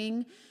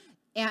doing.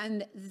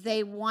 and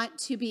they want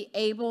to be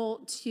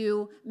able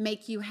to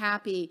make you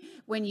happy.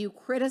 When you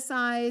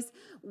criticize,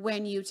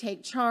 when you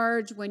take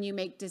charge, when you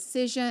make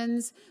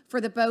decisions for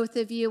the both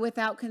of you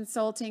without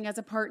consulting as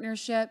a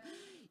partnership,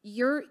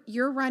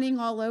 you're running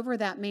all over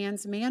that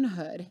man's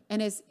manhood,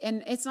 and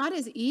it's not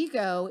his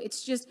ego,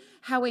 it's just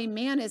how a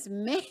man is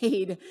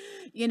made,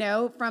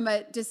 from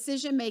a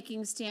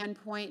decision-making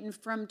standpoint, and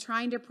from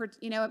trying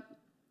to,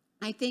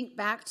 I think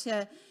back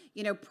to,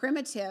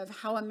 primitive,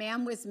 how a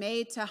man was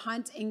made to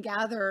hunt and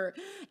gather,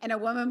 and a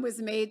woman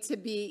was made to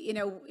be,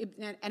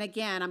 and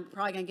again, I'm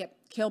probably going to get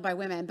killed by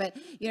women, but,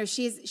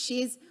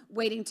 she's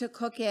waiting to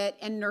cook it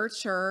and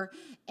nurture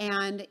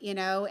and,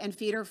 and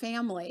feed her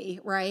family,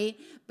 right?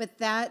 But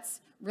that's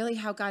really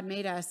how God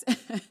made us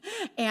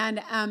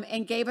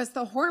and gave us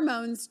the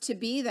hormones to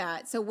be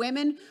that. So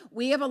women,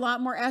 we have a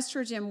lot more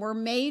estrogen. We're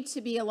made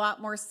to be a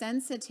lot more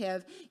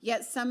sensitive,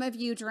 yet some of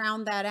you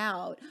drown that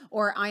out,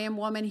 or I am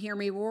woman, hear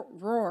me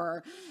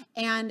roar.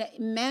 And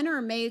men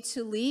are made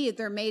to lead.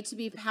 They're made to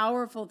be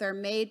powerful. They're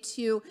made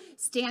to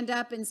stand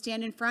up and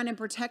stand in front and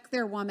protect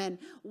their woman.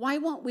 Why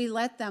won't we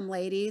let them,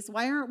 ladies?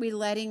 Why aren't we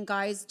letting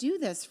guys do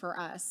this for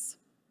us?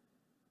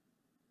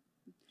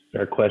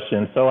 Fair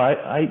question. So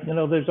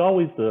there's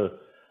always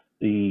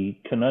the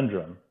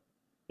conundrum,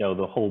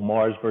 the whole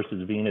Mars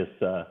versus Venus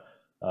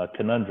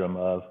conundrum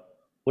of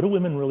what do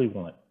women really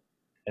want,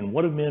 and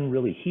what do men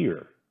really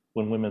hear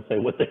when women say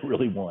what they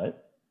really want,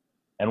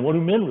 and what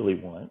do men really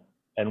want,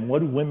 and what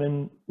do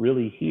women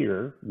really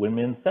hear when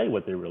men say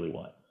what they really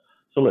want.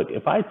 So look,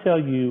 if I tell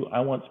you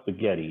I want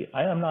spaghetti,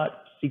 I am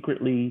not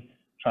secretly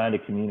trying to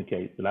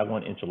communicate that I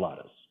want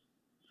enchiladas.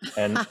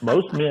 And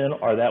most men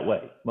are that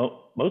way.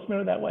 Most men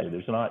are that way.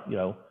 There's not,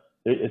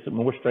 it's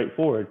more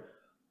straightforward.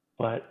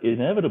 But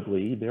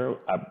inevitably,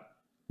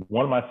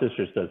 one of my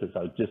sisters does this.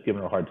 I was just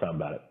giving her a hard time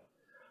about it.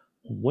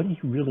 What do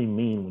you really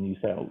mean when you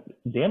say, oh,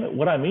 damn it,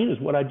 what I mean is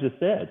what I just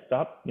said.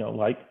 Stop,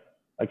 like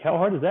how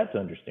hard is that to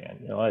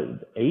understand?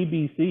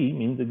 ABC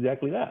means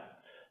exactly that.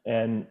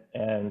 And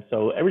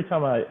so every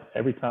time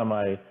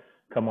I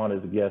come on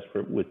as a guest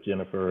with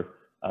Jennifer,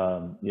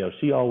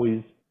 she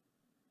always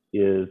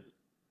is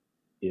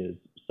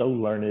so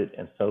learned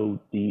and so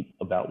deep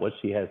about what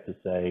she has to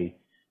say,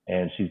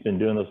 and she's been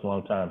doing this a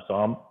long time, so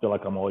I feel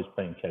like I'm always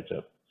playing catch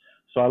up.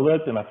 So I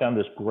looked and I found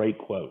this great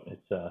quote.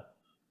 It's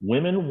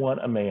women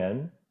want a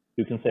man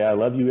who can say I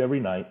love you every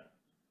night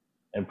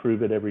and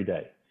prove it every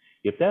day.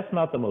 If that's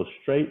not the most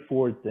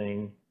straightforward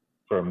thing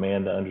for a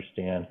man to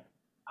understand,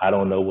 I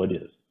don't know what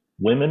is.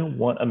 Women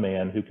want a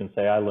man who can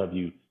say I love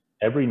you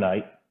every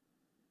night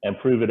and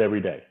prove it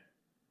every day.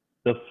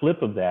 The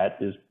flip of that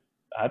is,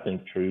 I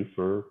think, true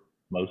for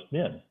most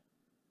men.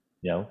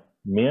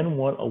 Men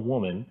want a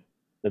woman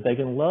that they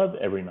can love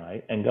every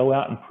night and go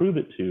out and prove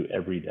it to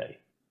every day.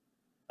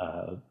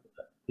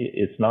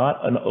 It's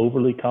not an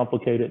overly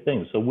complicated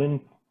thing. So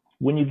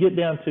when you get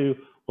down to,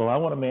 well, I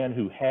want a man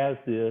who has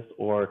this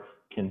or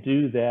can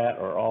do that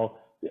or all,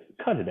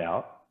 cut it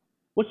out.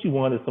 What you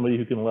want is somebody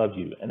who can love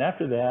you. And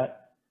after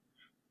that,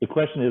 the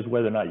question is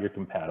whether or not you're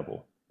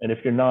compatible. And if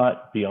you're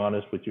not, be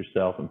honest with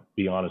yourself and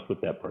be honest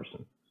with that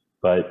person.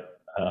 But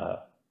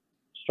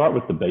start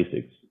with the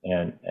basics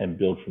and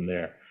build from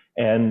there.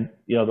 And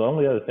the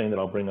only other thing that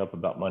I'll bring up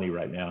about money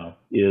right now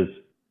is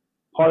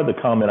part of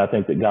the comment I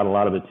think that got a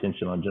lot of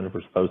attention on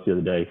Jennifer's post the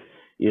other day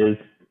is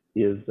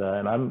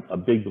and I'm a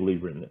big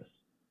believer in this.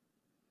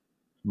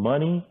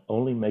 Money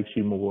only makes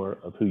you more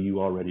of who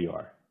you already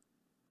are.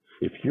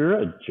 If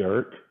you're a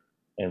jerk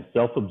and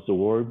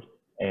self-absorbed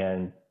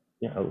and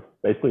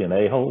basically an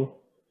a-hole,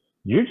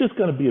 you're just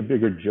going to be a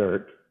bigger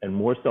jerk and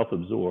more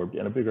self-absorbed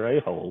and a bigger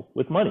a-hole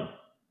with money.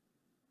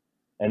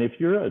 And if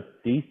you're a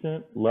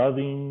decent,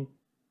 loving,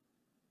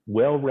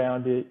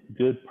 well-rounded,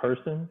 good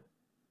person,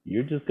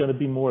 you're just going to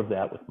be more of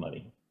that with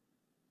money.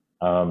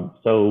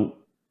 So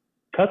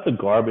cut the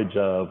garbage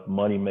of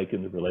money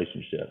making the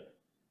relationship.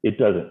 It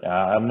doesn't.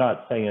 I'm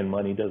not saying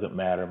money doesn't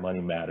matter.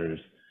 Money matters.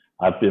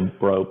 I've been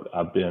broke.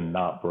 I've been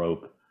not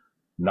broke.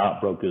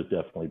 Not broke is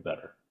definitely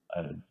better.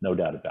 No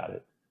doubt about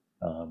it.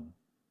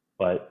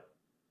 But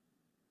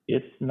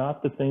it's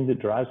not the thing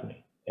that drives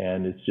me.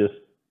 And it's just,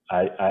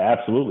 I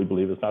absolutely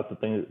believe it's not the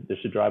thing that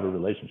should drive a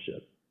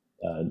relationship.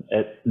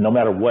 No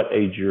matter what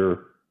age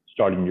you're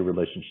starting your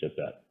relationship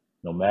at,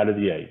 no matter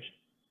the age,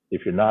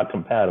 if you're not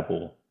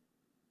compatible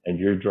and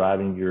you're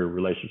driving your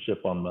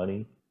relationship on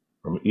money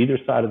from either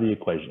side of the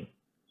equation,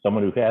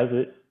 someone who has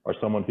it or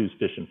someone who's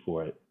fishing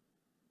for it,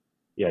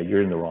 yeah,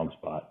 you're in the wrong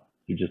spot.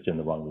 You're just in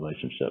the wrong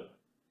relationship.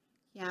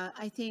 Yeah,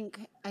 I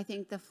think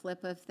the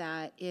flip of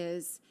that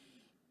is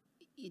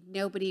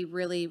nobody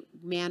really,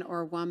 man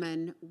or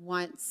woman,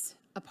 wants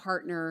a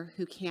partner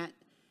who can't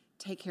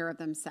take care of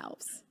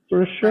themselves.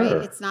 For sure.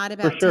 Right? It's not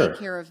about take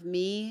care of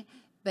me,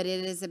 but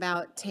it is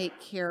about take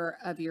care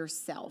of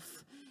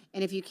yourself.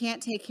 And if you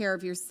can't take care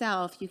of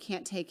yourself, you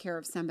can't take care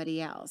of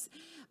somebody else.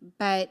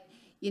 But,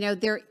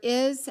 there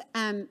is,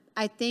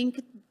 I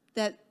think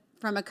that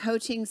from a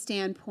coaching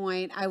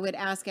standpoint, I would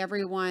ask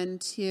everyone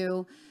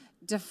to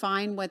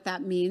define what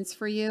that means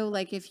for you.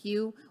 Like if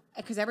you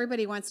because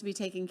everybody wants to be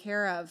taken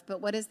care of,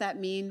 but what does that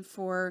mean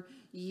for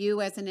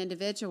you as an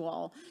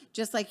individual?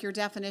 Just like your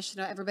definition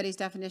of everybody's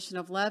definition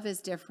of love is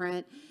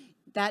different,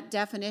 that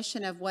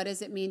definition of what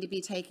does it mean to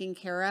be taken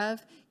care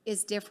of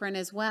is different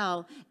as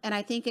well. And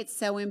I think it's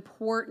so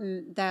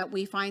important that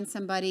we find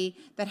somebody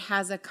that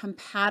has a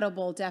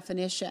compatible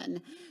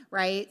definition,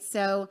 right?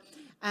 So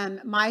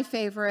my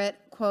favorite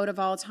quote of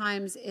all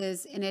times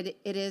is, and it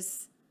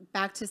is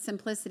back to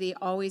simplicity,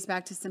 always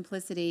back to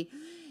simplicity,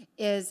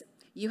 is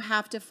you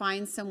have to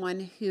find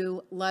someone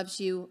who loves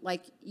you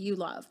like you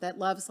love, that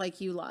loves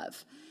like you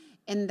love.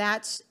 And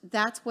that's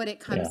what it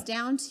comes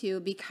down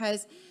to,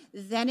 because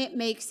then it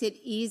makes it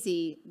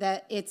easy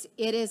that it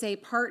is a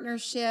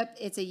partnership.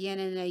 It's a yin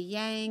and a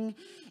yang.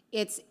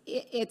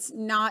 It's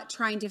not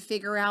trying to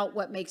figure out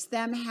what makes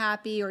them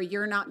happy, or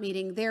you're not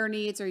meeting their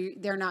needs, or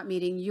they're not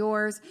meeting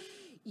yours.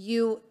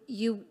 You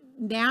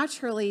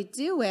naturally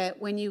do it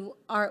when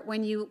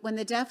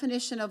the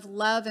definition of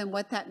love and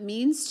what that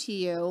means to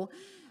you,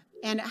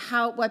 and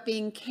what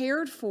being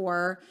cared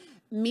for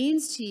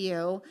means to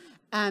you,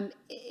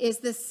 is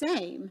the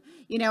same.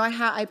 You know,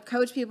 I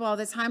coach people all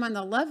the time on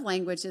the love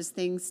languages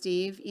thing,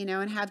 Steve, you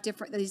know, and have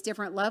these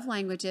different love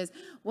languages.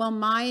 Well,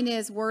 mine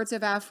is words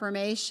of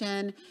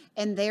affirmation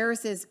and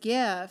theirs is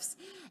gifts.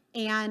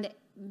 And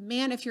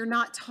man, if you're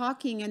not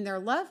talking in their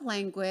love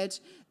language,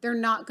 they're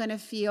not going to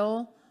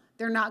feel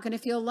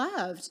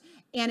loved.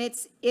 And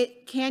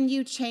can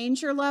you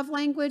change your love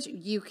language?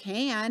 You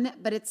can,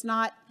 but it's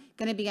not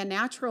going to be a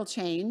natural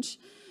change.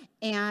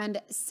 And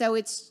so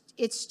it's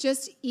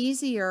just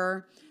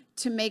easier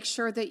to make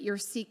sure that you're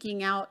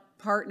seeking out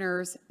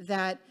partners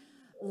that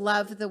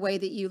love the way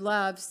that you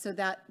love, so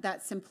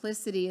that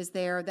simplicity is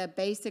there, that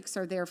basics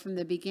are there from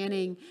the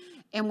beginning.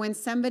 And when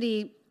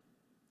somebody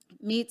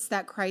meets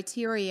that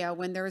criteria,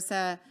 when there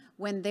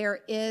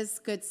is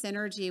good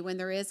synergy, when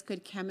there is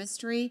good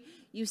chemistry,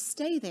 you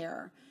stay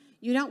there.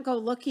 You don't go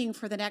looking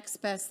for the next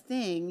best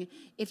thing.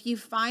 If you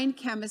find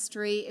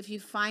chemistry, if you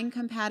find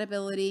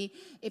compatibility,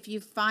 if you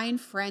find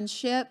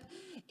friendship,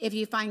 if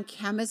you find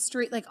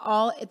chemistry,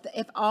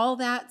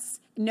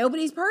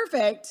 nobody's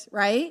perfect,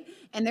 right?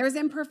 And there's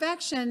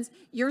imperfections,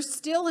 you're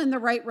still in the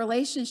right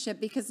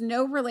relationship, because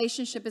no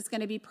relationship is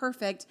going to be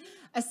perfect,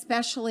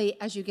 especially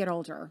as you get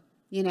older,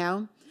 you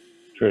know?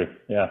 True.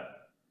 Yeah.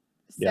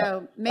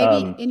 So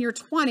maybe in your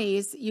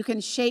 20s, you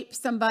can shape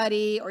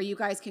somebody, or you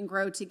guys can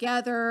grow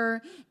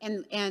together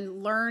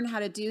and learn how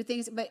to do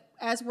things. But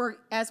as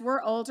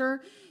we're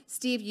older,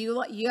 Steve,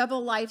 you have a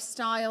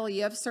lifestyle,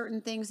 you have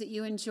certain things that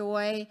you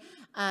enjoy.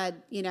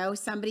 You know,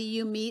 somebody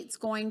you meet's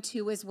going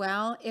to as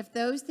well. If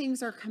those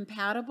things are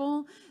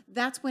compatible,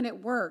 that's when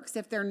it works.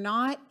 If they're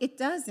not, it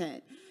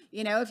doesn't.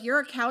 You know, if you're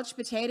a couch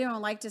potato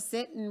and like to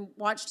sit and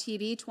watch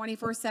TV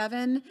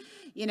 24/7,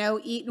 you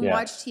know, eat and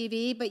watch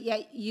TV, but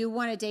yet you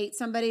want to date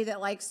somebody that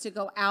likes to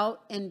go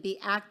out and be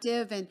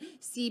active and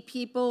see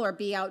people, or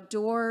be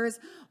outdoors,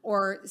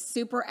 or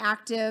super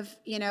active,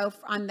 you know,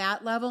 on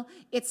that level,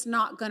 it's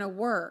not going to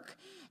work.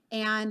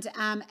 And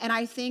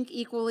I think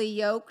equally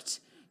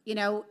yoked, you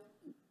know,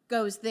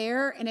 goes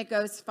there, and it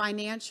goes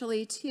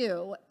financially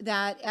too,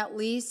 that at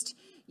least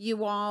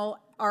you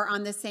all are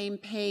on the same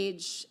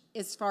page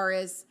as far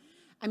as,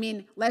 I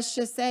mean, let's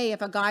just say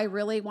if a guy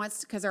really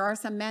wants, because there are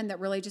some men that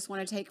really just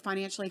want to take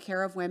financially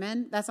care of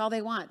women. That's all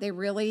they want. You're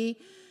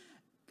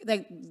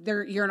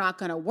not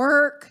going to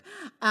work.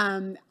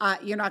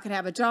 You're not going to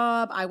have a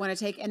job. I want to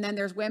take, and then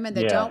there's women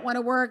that don't want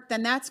to work.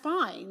 Then that's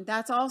fine.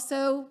 That's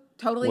also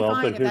totally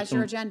fine if that's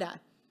your agenda.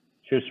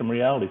 Here's some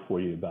reality for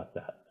you about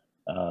that.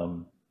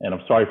 And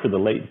I'm sorry for the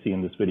latency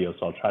in this video,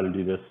 so I'll try to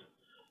do this.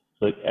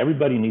 But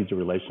everybody needs a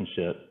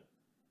relationship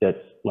that's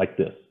like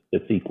this,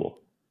 that's equal.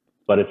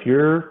 But if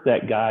you're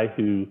that guy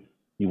who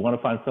you want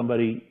to find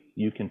somebody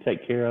you can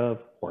take care of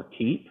or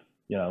keep,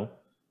 you know,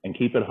 and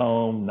keep at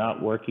home,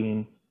 not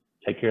working,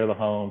 take care of the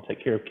home,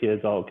 take care of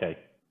kids, all okay,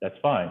 that's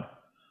fine.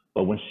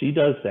 But when she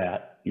does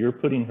that, you're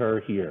putting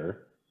her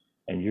here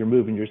and you're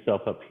moving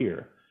yourself up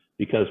here.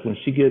 Because when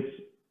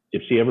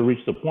if she ever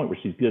reaches a point where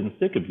she's getting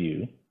sick of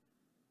you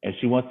and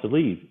she wants to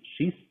leave,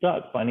 she's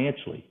stuck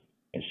financially.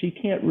 And she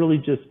can't really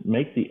just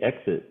make the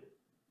exit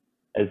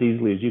as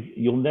easily as you.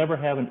 You'll never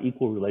have an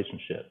equal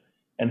relationship.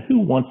 And who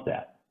wants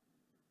that?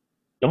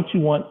 Don't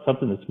you want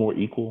something that's more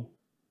equal,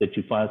 that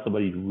you find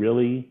somebody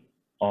really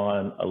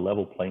on a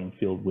level playing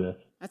field with?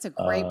 That's a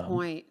great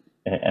point.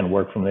 And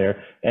work from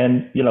there.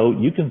 And, you know,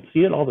 you can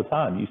see it all the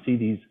time. You see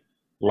these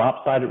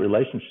lopsided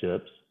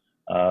relationships,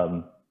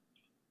 you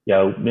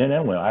know, men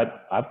and women.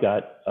 I've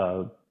got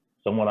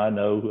someone I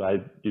know who I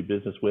do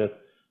business with,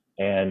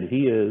 and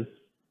he is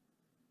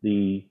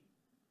the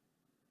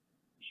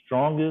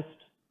strongest,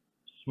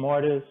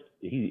 smartest.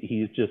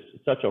 He's just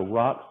such a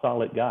rock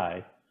solid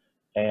guy.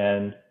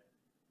 And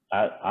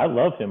I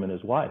love him and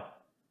his wife.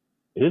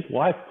 His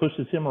wife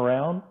pushes him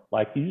around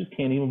like you just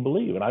can't even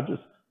believe. And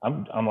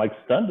I'm like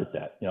stunned at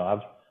that. You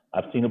know,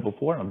 I've seen it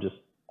before, and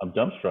I'm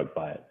dumbstruck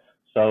by it.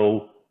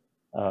 So,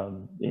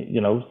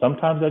 you know,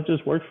 sometimes that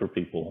just works for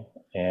people.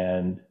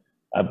 And,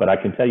 but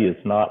I can tell you,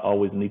 it's not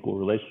always an equal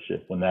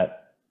relationship when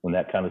that when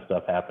that kind of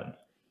stuff happens.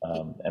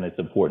 And it's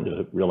important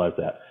to realize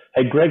that.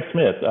 Hey, Greg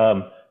Smith,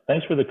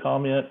 thanks for the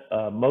comment.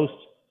 Most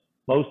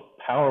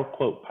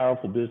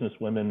powerful business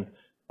women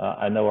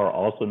I know are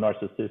also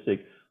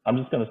narcissistic. I'm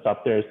just going to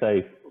stop there and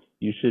say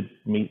you should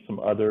meet some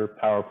other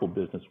powerful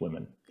business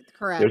women.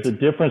 Correct. There's a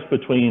difference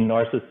between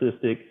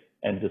narcissistic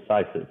and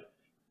decisive.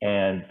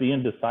 And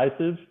being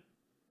decisive,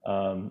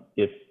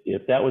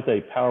 if that was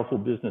a powerful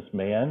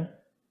businessman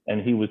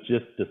and he was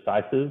just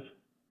decisive,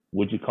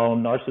 would you call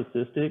him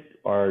narcissistic?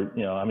 Or,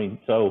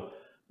 so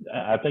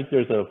I think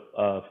there's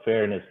a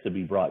fairness to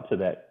be brought to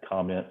that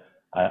comment.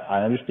 I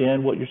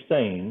understand what you're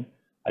saying.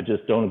 I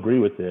just don't agree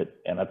with it.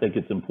 And I think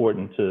it's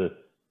important to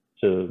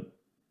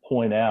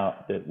point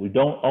out that we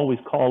don't always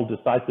call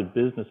decisive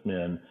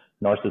businessmen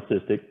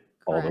narcissistic,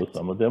 Correct. although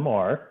some of them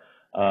are.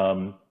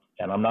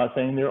 And I'm not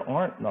saying there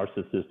aren't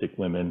narcissistic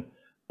women,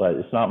 but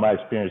it's not my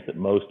experience that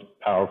most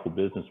powerful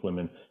business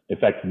women, in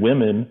fact,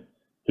 women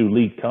who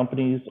lead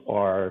companies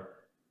are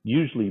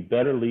usually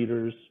better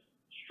leaders,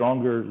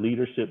 stronger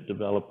leadership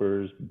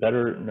developers,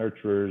 better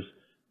nurturers,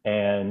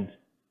 and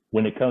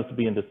when it comes to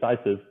being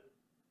decisive,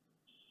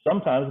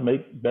 sometimes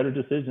make better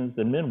decisions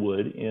than men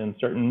would in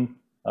certain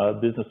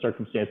business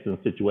circumstances and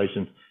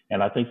situations.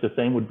 And I think the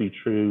same would be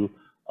true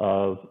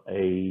of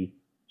a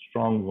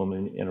strong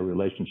woman in a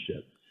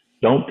relationship.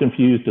 Don't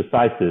confuse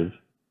decisive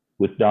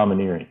with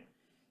domineering.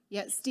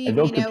 Yeah, Steve. And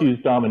don't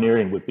confuse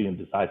domineering with being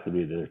decisive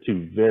either. They're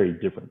two very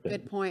different things.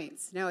 Good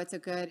points. No, it's a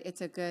good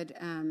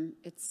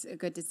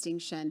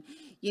distinction.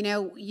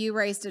 You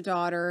raised a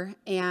daughter,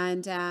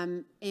 and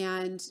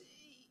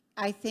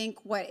I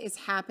think what is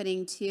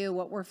happening too,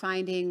 what we're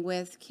finding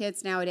with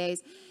kids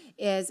nowadays,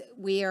 is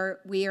we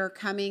are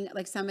coming,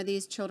 like some of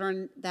these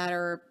children that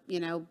are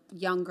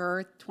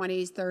younger,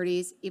 20s,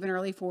 30s, even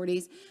early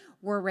 40s.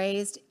 Were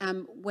raised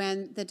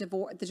when the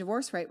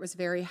divorce rate was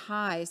very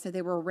high. So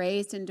they were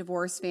raised in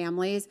divorced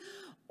families,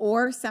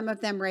 or some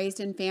of them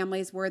raised in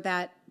families where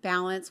that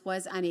balance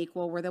was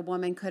unequal, where the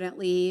woman couldn't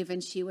leave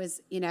and she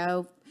was,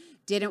 was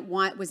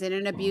in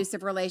an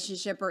abusive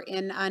relationship or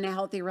in an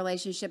unhealthy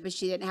relationship, but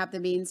she didn't have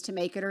the means to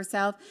make it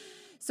herself.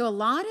 So a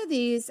lot of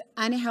these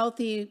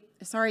unhealthy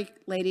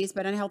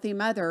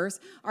mothers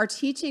are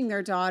teaching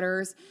their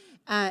daughters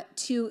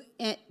to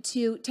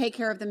take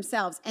care of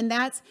themselves. And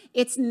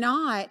it's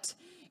not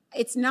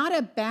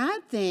a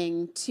bad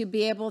thing to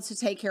be able to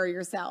take care of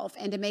yourself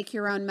and to make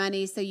your own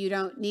money so you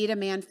don't need a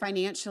man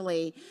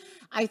financially.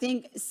 I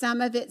think some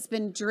of it's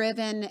been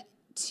driven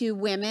to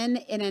women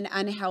in an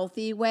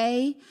unhealthy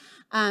way,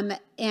 and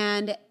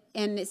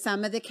in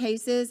some of the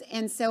cases.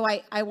 And so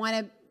I want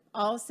to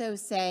also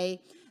say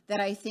that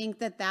I think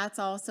that that's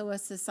also a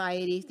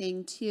society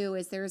thing too,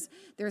 is there's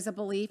a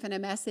belief and a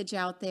message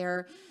out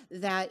there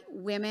that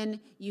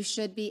women, you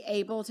should be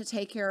able to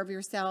take care of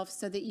yourself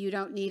so that you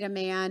don't need a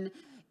man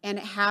and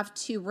have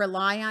to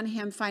rely on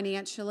him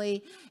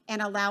financially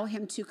and allow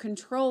him to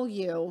control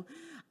you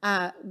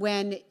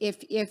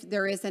if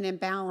there is an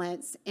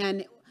imbalance.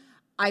 And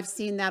I've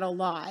seen that a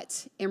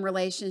lot in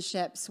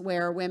relationships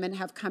where women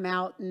have come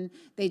out and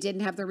they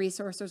didn't have the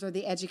resources or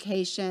the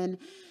education,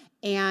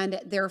 and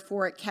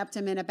therefore it kept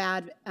them in a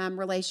bad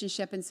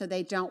relationship, and so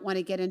they don't want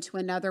to get into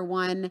another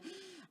one.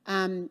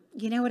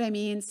 You know what I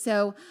mean?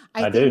 So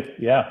I think, do,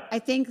 yeah. I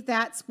think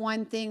that's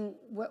one thing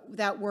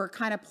that we're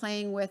kind of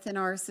playing with in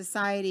our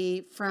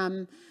society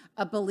from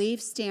a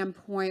belief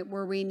standpoint,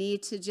 where we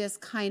need to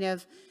just kind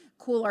of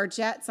cool our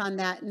jets on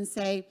that and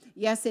say,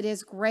 yes, it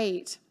is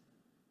great.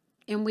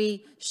 And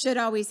we should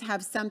always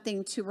have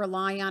something to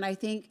rely on, I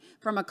think,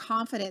 from a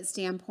confidence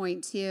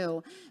standpoint,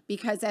 too.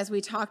 Because as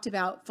we talked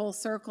about, full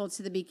circle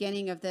to the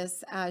beginning of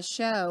this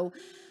show,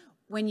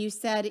 when you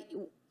said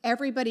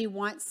everybody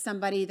wants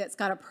somebody that's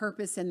got a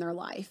purpose in their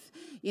life,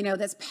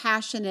 that's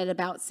passionate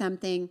about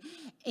something.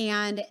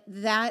 And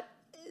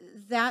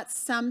that's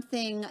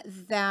something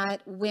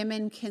that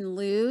women can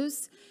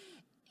lose,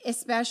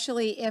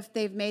 especially if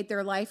they've made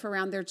their life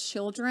around their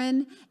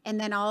children, and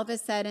then all of a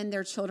sudden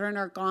their children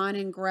are gone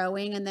and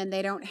growing, and then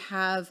they don't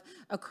have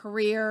a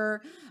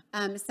career,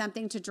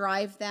 something to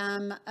drive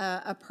them,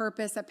 a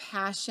purpose, a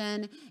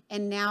passion,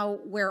 and now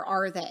where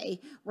are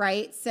they,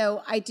 right?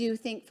 So I do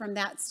think from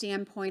that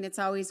standpoint, it's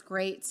always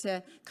great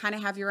to kind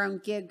of have your own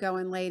gig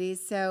going,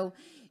 ladies, so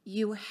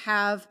you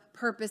have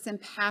purpose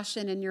and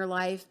passion in your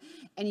life,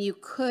 and you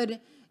could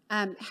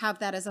have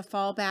that as a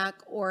fallback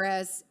or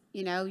as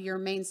your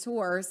main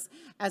source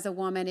as a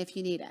woman if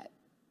you need it.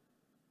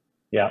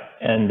 Yeah,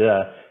 and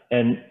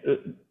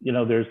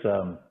there's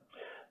a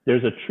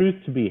truth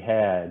to be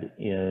had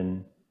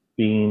in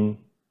being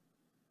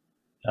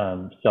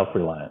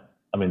self-reliant.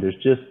 I mean,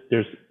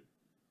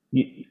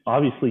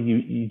 obviously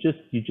you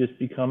just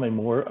become a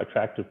more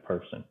attractive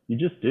person. You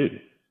just do.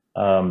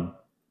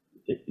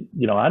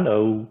 I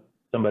know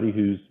somebody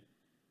who's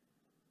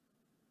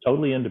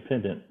totally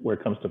independent where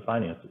it comes to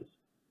finances,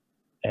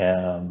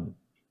 and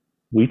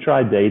we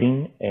tried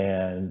dating,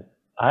 and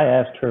I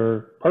asked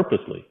her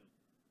purposely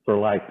for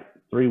like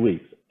 3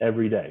 weeks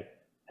every day,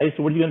 hey,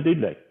 so what are you going to do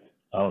today?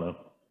 I don't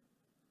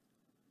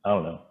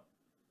know.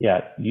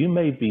 yeah, you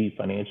may be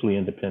financially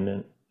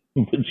independent,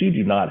 but you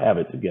do not have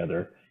it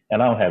together.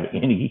 And I don't have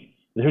any,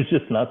 there's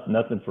just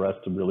nothing for us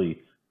to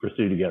really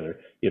pursue together.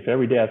 If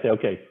every day I say,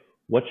 okay,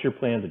 what's your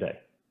plan today?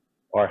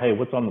 Or, hey,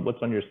 what's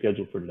on your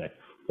schedule for today?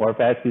 Or if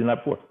I ask you the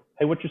night before,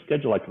 hey, what's your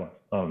schedule like tomorrow?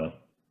 I don't know.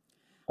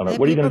 The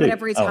what are you people going to that do?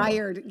 have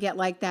retired get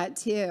like that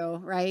too,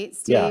 right,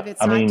 Steve? Yeah,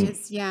 It's not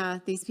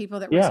just, these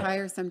people that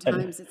retire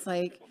sometimes, it's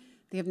like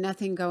they have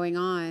nothing going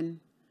on.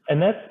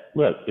 And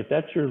look, if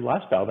that's your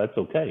lifestyle, that's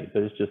okay,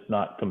 but it's just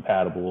not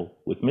compatible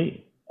with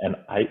me. And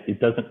it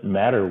doesn't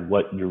matter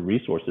what your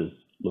resources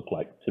look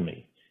like to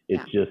me.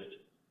 It's just,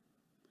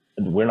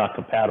 we're not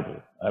compatible.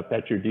 If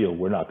that's your deal,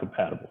 we're not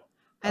compatible.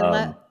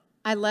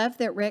 I love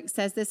that Rick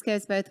says this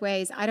goes both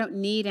ways. I don't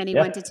need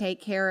anyone to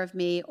take care of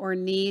me or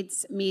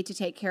needs me to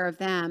take care of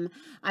them.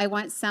 I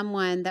want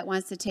someone that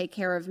wants to take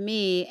care of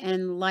me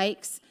and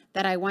likes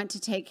that I want to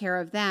take care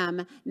of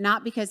them,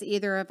 not because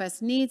either of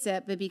us needs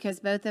it, but because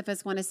both of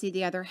us want to see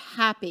the other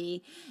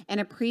happy and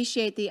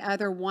appreciate the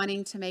other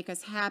wanting to make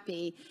us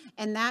happy.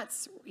 And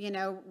that's,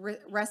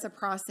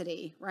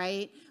 reciprocity,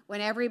 right?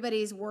 When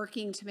everybody's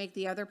working to make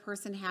the other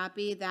person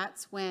happy,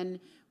 that's when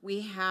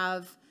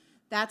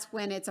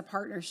it's a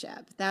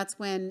partnership. That's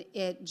when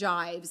it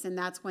jives, and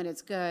that's when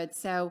it's good.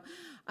 So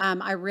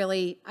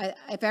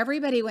if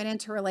everybody went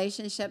into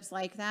relationships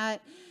like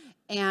that,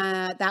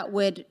 and that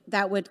would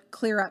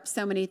clear up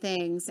so many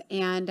things.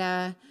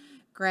 And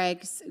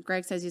Greg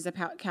says he's a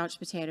couch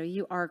potato.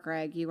 You are,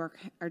 Greg. You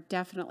are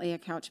definitely a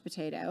couch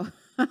potato.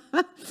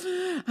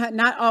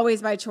 Not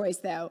always by choice,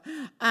 though.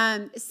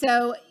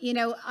 So,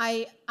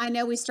 I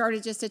know we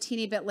started just a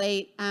teeny bit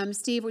late.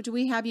 Steve, do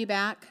we have you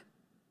back?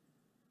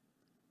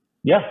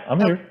 Yeah, I'm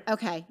here.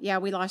 Okay. Yeah,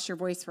 we lost your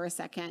voice for a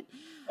second.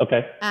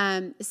 Okay.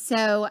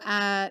 So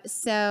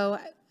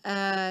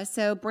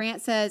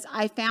Brant says,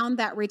 I found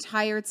that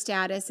retired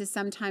status is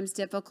sometimes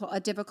a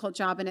difficult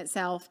job in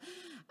itself.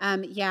 I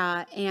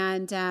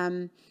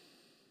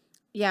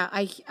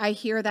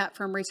hear that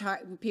from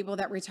people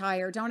that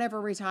retire. Don't ever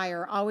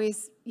retire.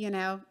 Always, you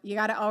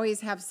got to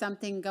always have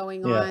something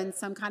going on,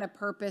 some kind of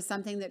purpose,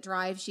 something that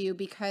drives you,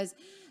 because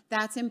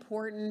that's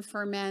important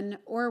for men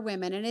or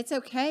women. And it's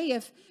okay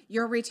if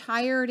you're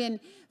retired and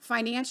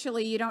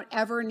financially you don't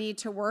ever need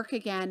to work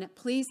again.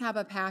 Please have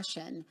a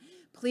passion.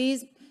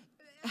 Please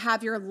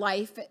have your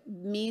life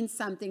mean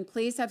something.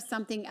 Please have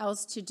something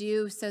else to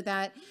do so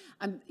that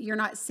you're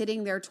not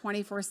sitting there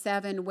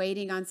 24/7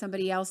 waiting on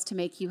somebody else to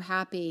make you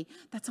happy.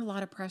 That's a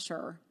lot of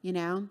pressure,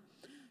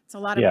 It's a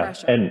lot of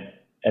pressure.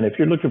 And if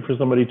you're looking for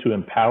somebody to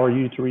empower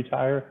you to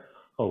retire,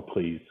 oh,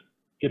 please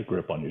get a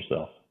grip on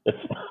yourself.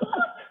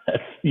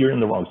 You're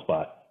in the wrong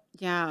spot.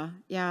 Yeah.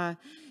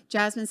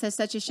 Jasmine says,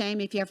 such a shame.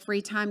 If you have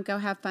free time, go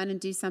have fun and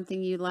do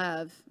something you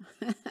love.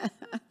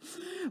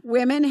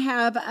 Women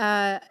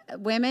have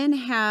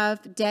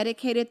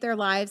dedicated their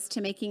lives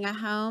to making a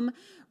home,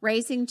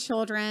 raising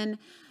children,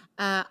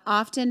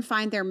 often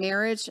find their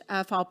marriage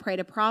fall prey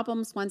to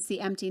problems once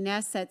the empty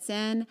nest sets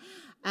in.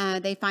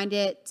 They find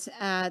it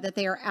that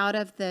they are out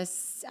of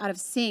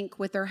sync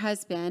with their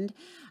husband.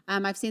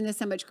 I've seen this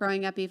so much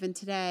growing up even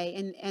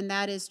today, and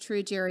that is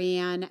true, Jerry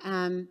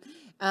Ann.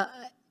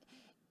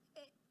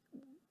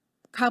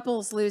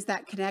 Couples lose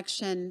that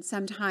connection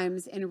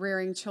sometimes in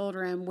rearing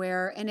children,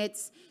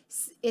 it's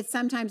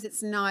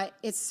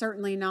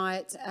certainly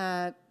not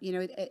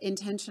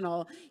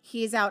intentional.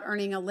 He's out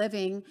earning a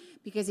living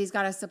because he's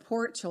got to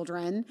support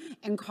children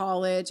and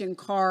college and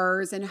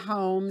cars and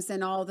homes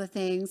and all the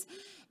things.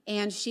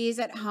 And she's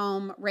at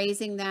home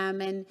raising them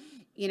and,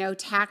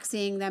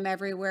 taxing them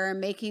everywhere and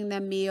making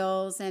them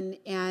meals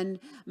and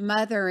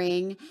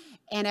mothering.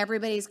 And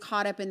everybody's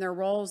caught up in their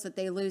roles that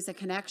they lose a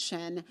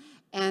connection.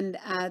 And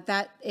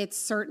that it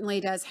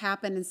certainly does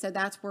happen. And so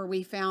that's where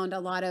we found a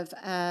lot of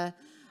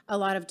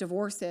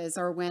divorces,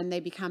 or when they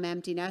become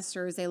empty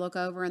nesters, they look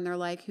over and they're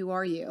like, who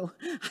are you?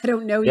 I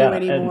don't know you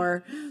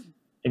anymore.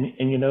 And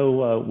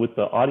with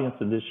the audience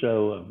of this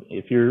show,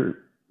 if you're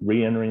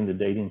re-entering the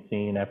dating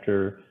scene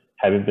after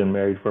having been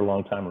married for a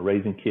long time or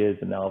raising kids,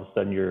 and now all of a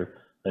sudden you're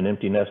an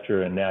empty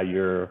nester, and now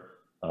you're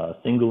a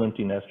single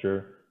empty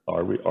nester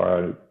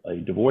or a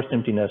divorced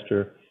empty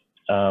nester,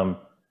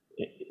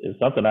 it's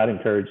something I'd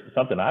encourage,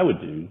 something I would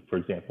do. For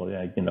example,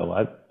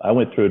 I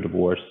went through a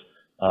divorce,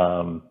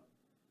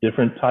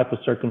 different type of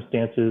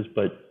circumstances,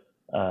 but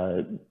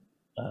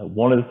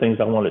one of the things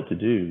I wanted to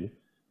do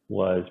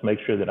was make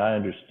sure that I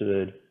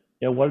understood,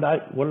 what did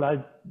I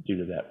do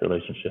to that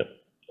relationship,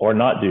 or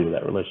not do to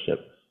that relationship,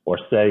 or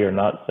say or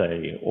not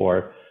say.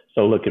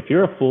 So look, if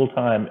you're a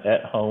full-time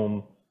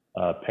at-home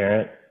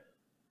parent,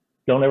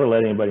 don't ever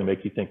let anybody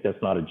make you think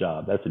that's not a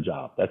job. That's a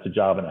job. That's a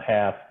job and a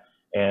half.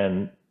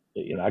 And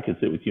I could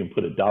sit with you and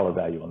put a dollar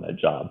value on that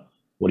job.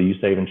 What do you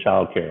save in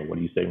childcare? What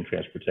do you save in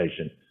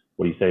transportation?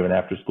 What do you save in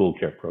after-school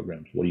care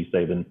programs? What do you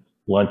save in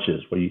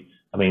lunches?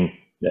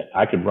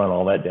 I could run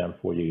all that down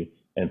for you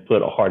and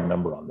put a hard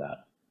number on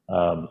that,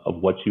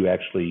 of what you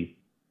actually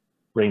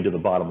bring to the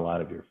bottom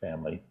line of your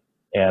family.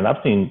 And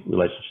I've seen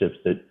relationships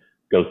that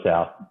go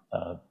south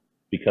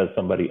because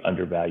somebody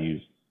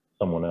undervalues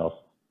someone else.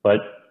 But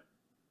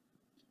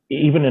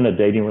even in a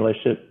dating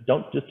relationship,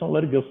 don't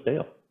let it go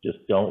stale. Just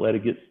don't let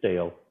it get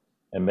stale,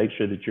 and make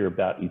sure that you're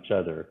about each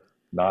other,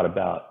 not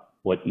about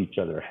what each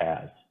other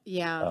has.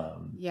 Yeah.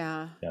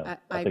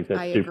 I think that's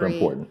I super agree.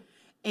 important.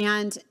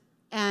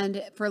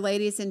 And for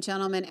ladies and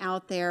gentlemen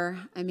out there,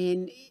 I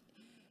mean,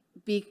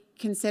 be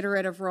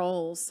considerate of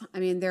roles. I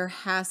mean, there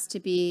has to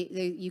be,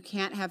 you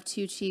can't have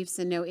two chiefs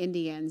and no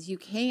Indians. You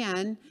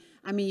can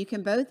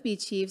both be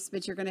chiefs,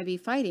 but you're going to be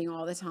fighting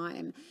all the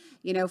time,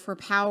 for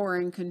power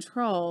and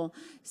control.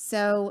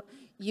 So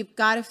you've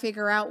got to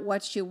figure out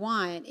what you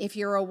want. If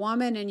you're a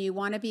woman and you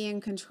want to be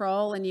in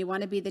control and you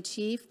want to be the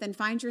chief, then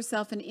find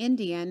yourself an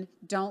Indian.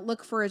 Don't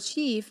look for a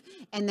chief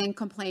and then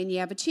complain you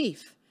have a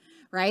chief.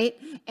 Right.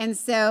 And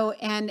so,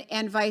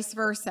 and vice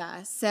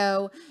versa.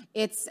 So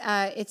it's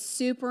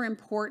super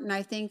important.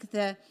 I think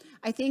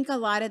a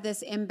lot of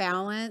this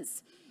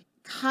imbalance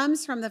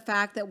comes from the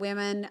fact that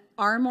women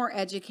are more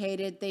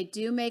educated. They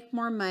do make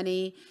more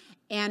money,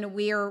 and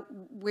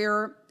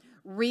we're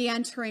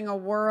re-entering a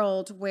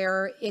world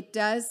where it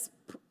does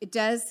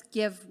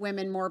give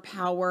women more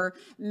power.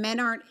 Men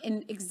aren't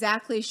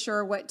exactly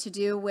sure what to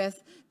do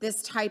with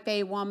this type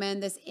A woman,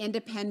 this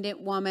independent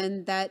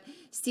woman that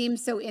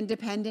seems so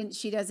independent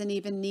she doesn't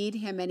even need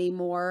him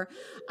anymore.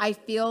 I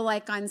feel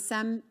like on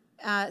some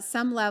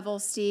level,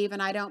 Steve, and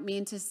I don't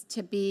mean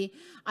to be,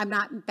 I'm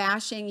not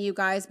bashing you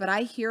guys, but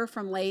I hear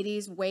from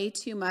ladies way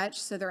too much,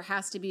 so there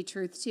has to be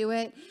truth to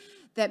it,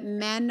 that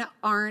men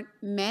aren't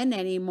men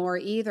anymore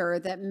either,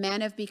 that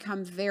men have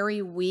become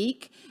very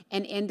weak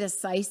and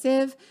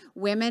indecisive.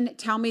 Women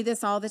tell me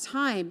this all the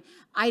time.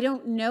 I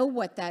don't know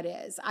what that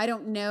is. I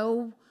don't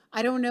know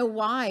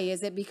why.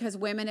 Is it because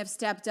women have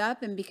stepped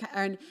up and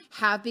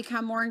have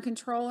become more in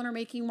control and are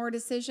making more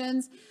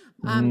decisions?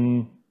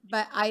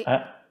 But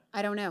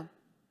I don't know.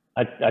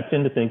 I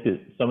tend to think that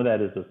some of that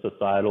is a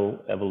societal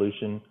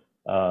evolution,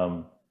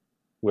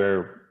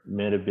 where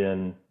men have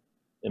been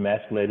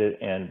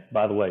emasculated. And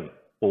by the way,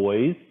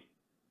 boys,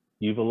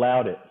 you've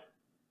allowed it.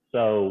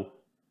 So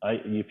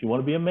if you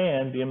want to be a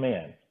man, be a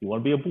man. If you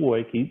want to be a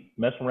boy, keep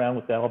messing around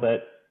with all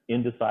that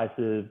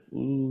indecisive,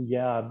 ooh,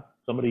 yeah,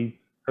 somebody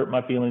hurt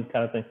my feelings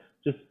kind of thing.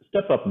 Just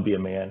step up and be a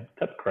man.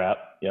 Cut the crap,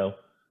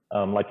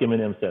 like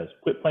Eminem says,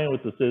 quit playing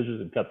with the scissors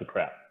and cut the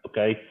crap,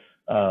 okay?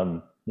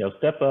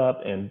 Step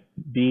up and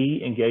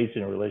be engaged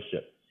in a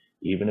relationship,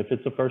 even if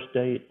it's a first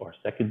date or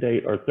second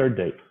date or third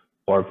date,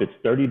 or if it's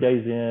 30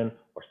 days in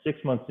or 6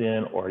 months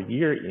in or a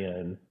year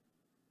in.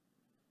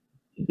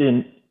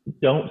 Then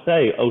don't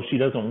say, oh, she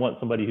doesn't want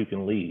somebody who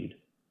can lead,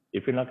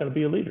 if you're not going to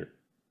be a leader.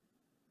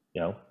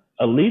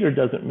 A leader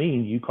doesn't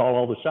mean you call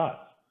all the shots.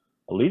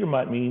 A leader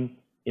might mean,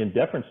 in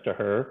deference to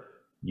her,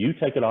 you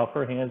take it off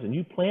her hands and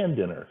you plan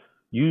dinner.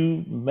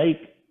 You make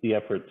the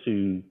effort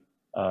to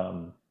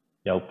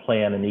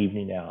plan an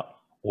evening out,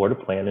 or to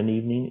plan an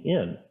evening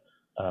in.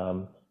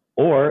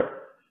 Or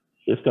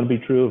it's going to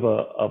be true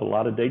of a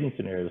lot of dating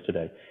scenarios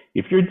today.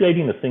 If you're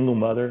dating a single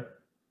mother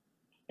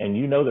and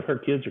you know that her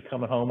kids are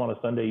coming home on a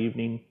Sunday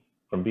evening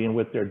from being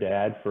with their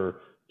dad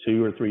for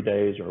 2 or 3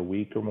 days or a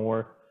week or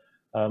more,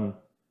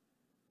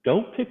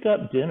 go pick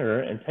up dinner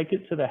and take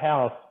it to the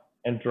house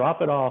and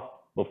drop it off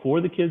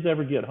before the kids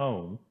ever get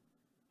home,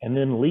 and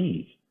then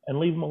leave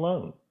them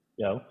alone,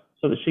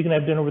 so that she can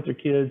have dinner with her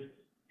kids,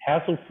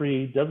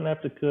 hassle-free, doesn't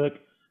have to cook.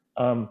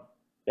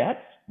 That's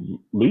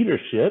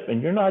leadership,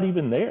 and you're not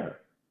even there.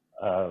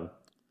 And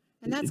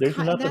there's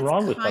nothing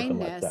wrong with something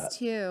like that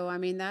too. I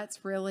mean,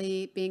 that's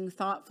really being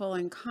thoughtful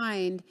and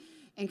kind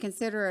and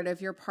considerate of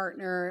your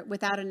partner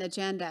without an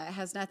agenda. It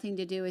has nothing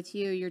to do with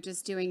you. You're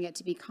just doing it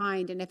to be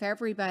kind. And if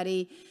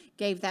everybody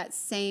gave that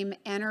same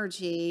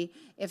energy,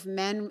 if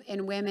men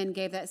and women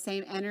gave that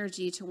same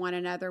energy to one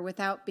another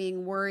without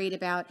being worried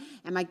about,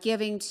 am I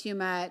giving too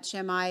much?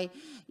 Am I,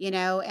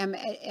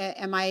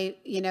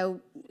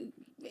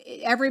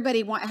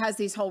 everybody has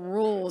these whole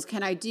rules.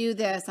 Can I do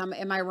this?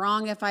 Am I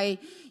wrong if I,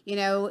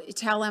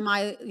 tell him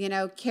I,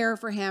 care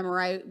for him,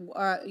 or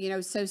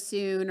I, so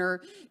soon,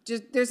 or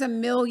just, there's a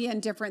million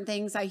different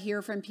things I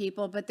hear from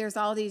people, but there's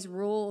all these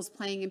rules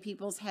playing in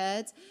people's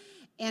heads.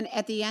 And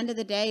at the end of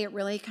the day, it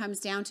really comes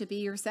down to be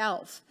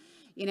yourself,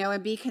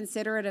 and be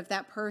considerate of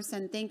that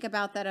person. Think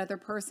about that other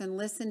person.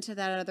 Listen to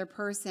that other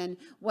person.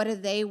 What do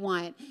they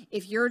want?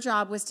 If your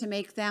job was to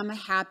make them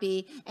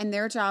happy and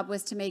their job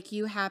was to make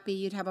you happy,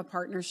 you'd have a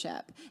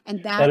partnership.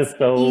 And that is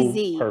so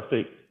easy.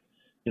 Perfect.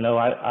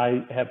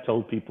 I have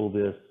told people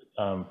this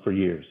for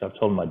years. I've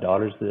told my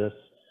daughters this.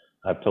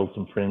 I've told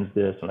some friends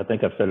this, and I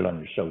think I've said it on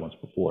your show once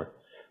before.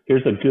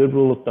 Here's a good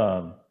rule of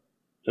thumb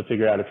to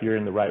figure out if you're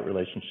in the right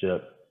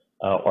relationship,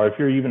 or if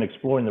you're even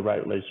exploring the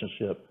right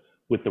relationship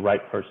with the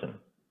right person.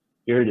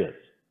 Here it is.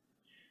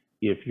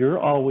 If you're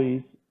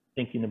always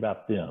thinking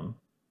about them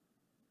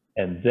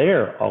and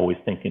they're always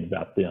thinking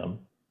about them,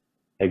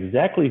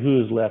 exactly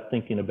who is left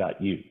thinking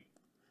about you?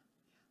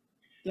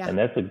 Yeah. And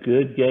that's a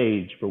good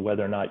gauge for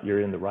whether or not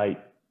you're in the right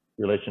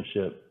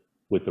relationship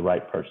with the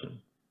right person.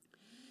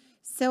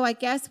 So I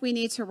guess we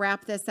need to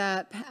wrap this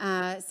up.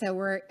 So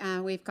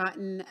we've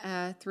gotten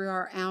through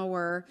our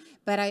hour,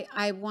 but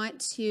I want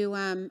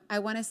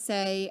to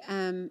say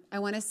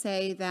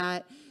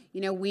that,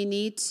 you know, we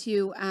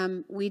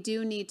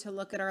do need to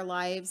look at our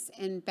lives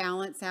and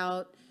balance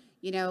out,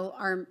 you know,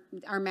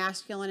 our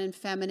masculine and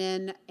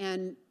feminine,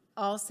 and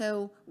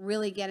also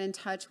really get in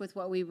touch with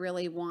what we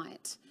really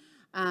want.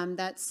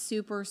 That's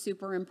super,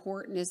 super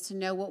important, is to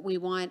know what we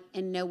want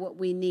and know what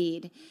we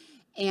need,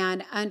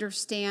 and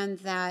understand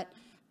that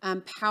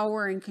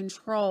power and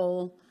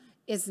control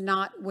is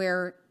not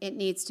where it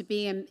needs to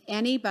be. And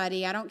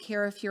anybody, I don't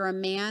care if you're a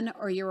man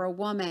or you're a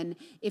woman,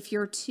 if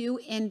you're too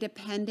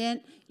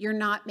independent, you're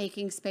not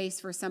making space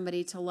for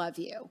somebody to love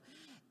you.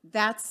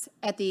 That's,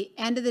 at the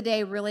end of the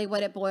day, really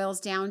what it boils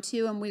down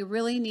to. And we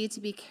really need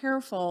to be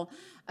careful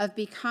of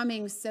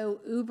becoming so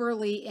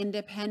uberly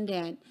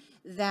independent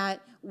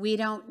that we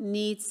don't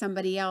need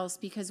somebody else,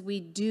 because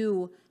we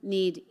do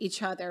need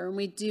each other and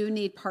we do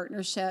need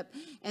partnership.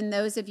 And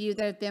those of you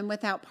that have been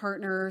without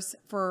partners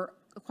for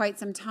quite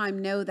some time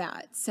know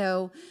that.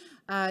 So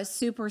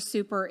super,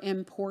 super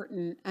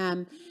important.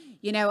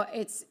 You know,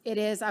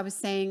 I was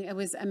saying it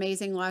was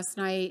amazing last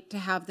night to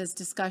have this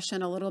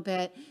discussion a little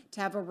bit,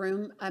 to have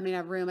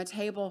a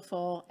table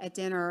full at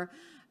dinner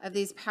of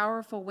these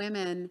powerful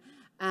women.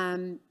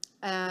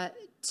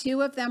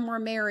 Two of them were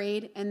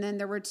married, and then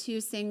there were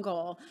two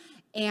single,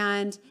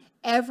 and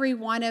every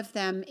one of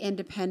them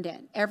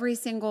independent. Every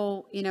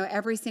single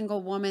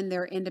woman,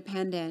 they're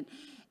independent.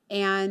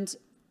 And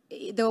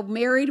the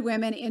married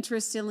women,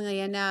 interestingly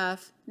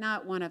enough,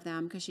 not one of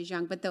them because she's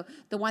young, but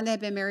the one that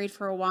had been married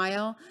for a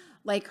while,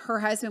 like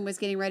her husband was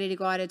getting ready to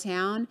go out of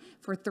town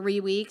for 3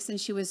 weeks, and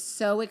she was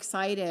so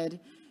excited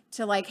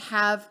to like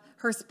have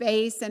her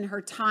space and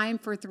her time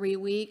for 3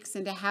 weeks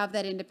and to have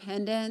that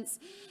independence.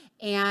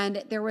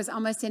 And there was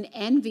almost an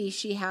envy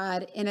she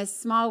had, in a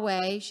small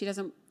way. She's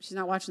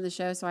not watching the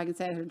show, so I can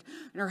say and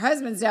her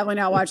husband's definitely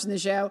not watching the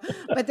show.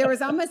 But there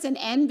was almost an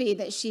envy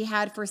that she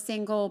had for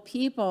single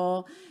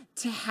people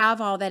to have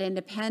all that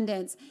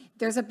independence.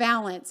 There's a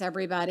balance,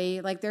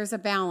 everybody. Like, there's a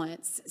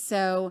balance.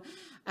 So,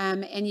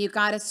 and you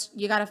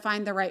gotta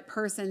find the right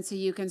person so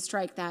you can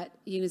strike that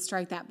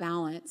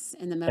balance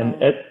in the middle.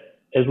 And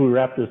as we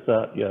wrap this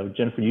up, you know,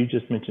 Jennifer, you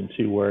just mentioned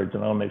two words,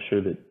 and I'll make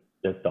sure that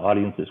the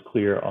audience is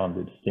clear on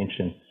the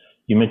distinction.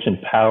 You mentioned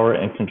power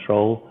and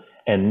control,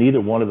 and neither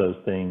one of those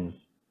things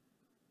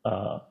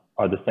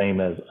are the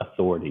same as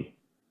authority.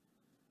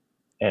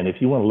 And if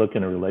you want to look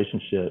in a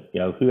relationship, you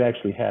know, who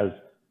actually has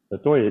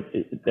authority,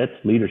 that's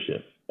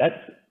leadership. That's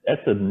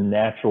a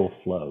natural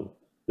flow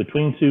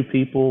between two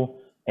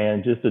people,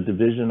 and just a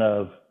division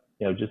of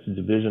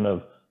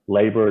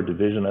labor, a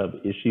division of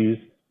issues.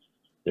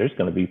 There's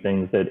going to be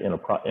things that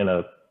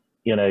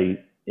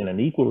in an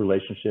equal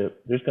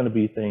relationship, there's going to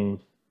be things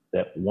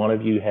that one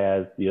of you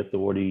has the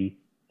authority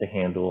to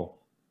handle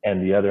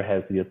and the other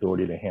has the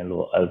authority to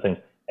handle other things.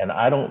 And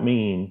I don't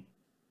mean,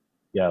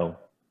 you know,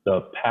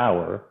 the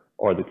power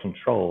or the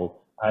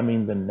control. I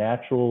mean the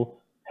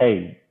natural,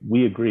 hey,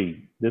 we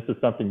agree. This is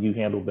something you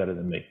handle better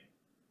than me.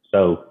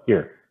 So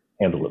here,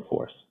 handle it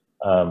for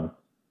us.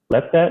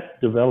 Let that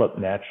develop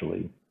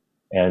naturally,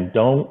 and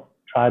don't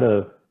try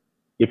to,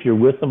 if you're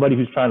with somebody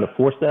who's trying to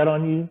force that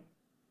on you,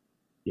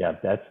 yeah,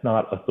 that's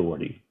not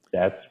authority.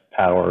 That's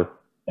power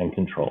and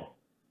control.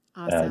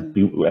 Awesome.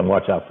 And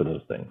watch out for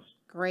those things.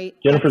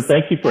 Great. Jennifer,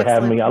 thank you for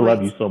having me. I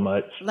love you so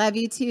much. Love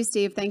you too,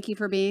 Steve. Thank you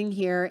for being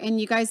here. And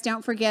you guys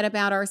don't forget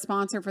about our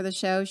sponsor for the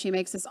show. She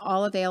makes this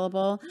all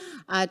available.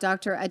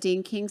 Dr.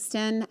 Adine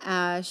Kingston.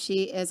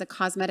 She is a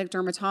cosmetic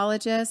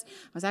dermatologist.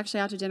 I was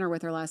actually out to dinner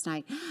with her last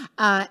night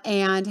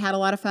and had a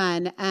lot of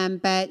fun.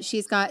 But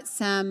she's got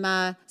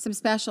some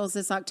specials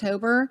this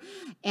October,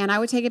 and I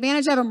would take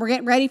advantage of them. We're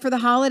getting ready for the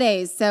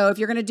holidays. So if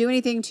you're going to do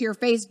anything to your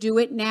face, do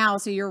it now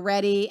so you're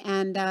ready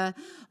and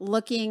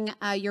looking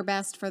your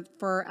best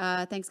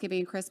for Thanksgiving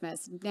and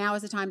Christmas. Now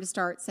is the time to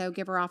start, so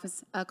give her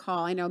office a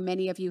call. I know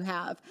many of you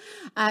have.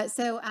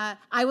 So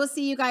I will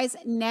see you guys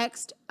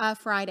next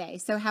Friday.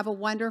 So have a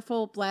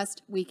wonderful,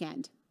 blessed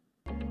weekend.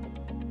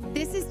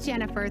 This is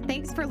Jennifer.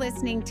 Thanks for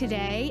listening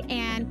today,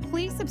 and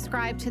please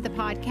subscribe to the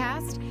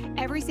podcast.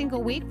 Every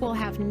single week we'll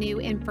have new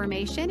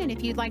information, and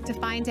if you'd like to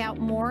find out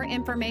more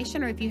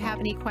information or if you have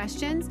any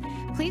questions,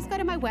 please go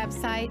to my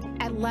website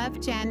at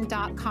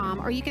lovejen.com,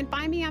 or you can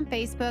find me on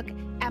Facebook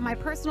at my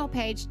personal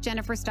page,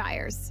 Jennifer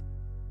Stiers.